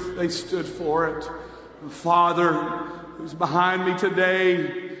truth. They stood for it. The Father who's behind me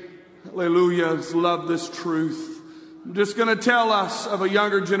today, hallelujah, has loved this truth. I'm just going to tell us of a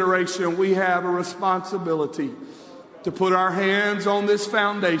younger generation, we have a responsibility to put our hands on this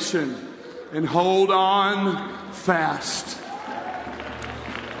foundation and hold on fast.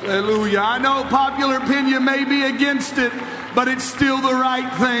 Hallelujah. I know popular opinion may be against it, but it's still the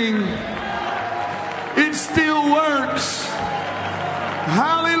right thing. It still works.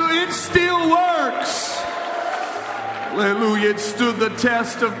 Hallelujah. It still works. Hallelujah. It stood the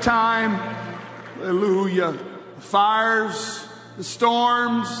test of time. Hallelujah. The fires, the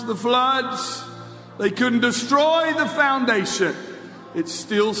storms, the floods, they couldn't destroy the foundation. It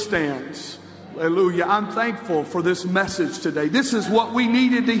still stands. Hallelujah. I'm thankful for this message today. This is what we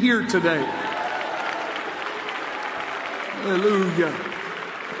needed to hear today. Hallelujah.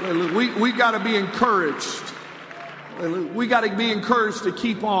 Hallelujah. We got to be encouraged. Hallelujah. We got to be encouraged to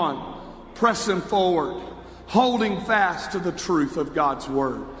keep on pressing forward, holding fast to the truth of God's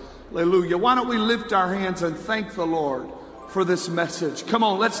word. Hallelujah. Why don't we lift our hands and thank the Lord for this message? Come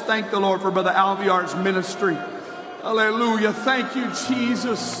on, let's thank the Lord for Brother Alvear's ministry. Hallelujah. Thank you,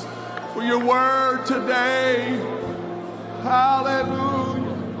 Jesus, for your word today.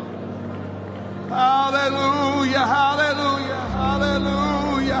 Hallelujah. Hallelujah. Hallelujah.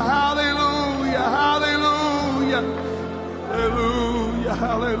 Hallelujah. Hallelujah. Hallelujah. Hallelujah.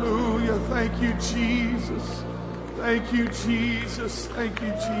 Hallelujah. Thank you, Jesus. Thank you, Jesus. Thank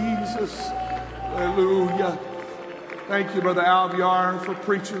you, Jesus. Hallelujah. Thank you, Brother Alvear, for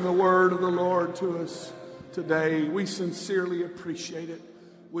preaching the word of the Lord to us today. We sincerely appreciate it.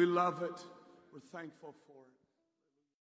 We love it. We're thankful for it.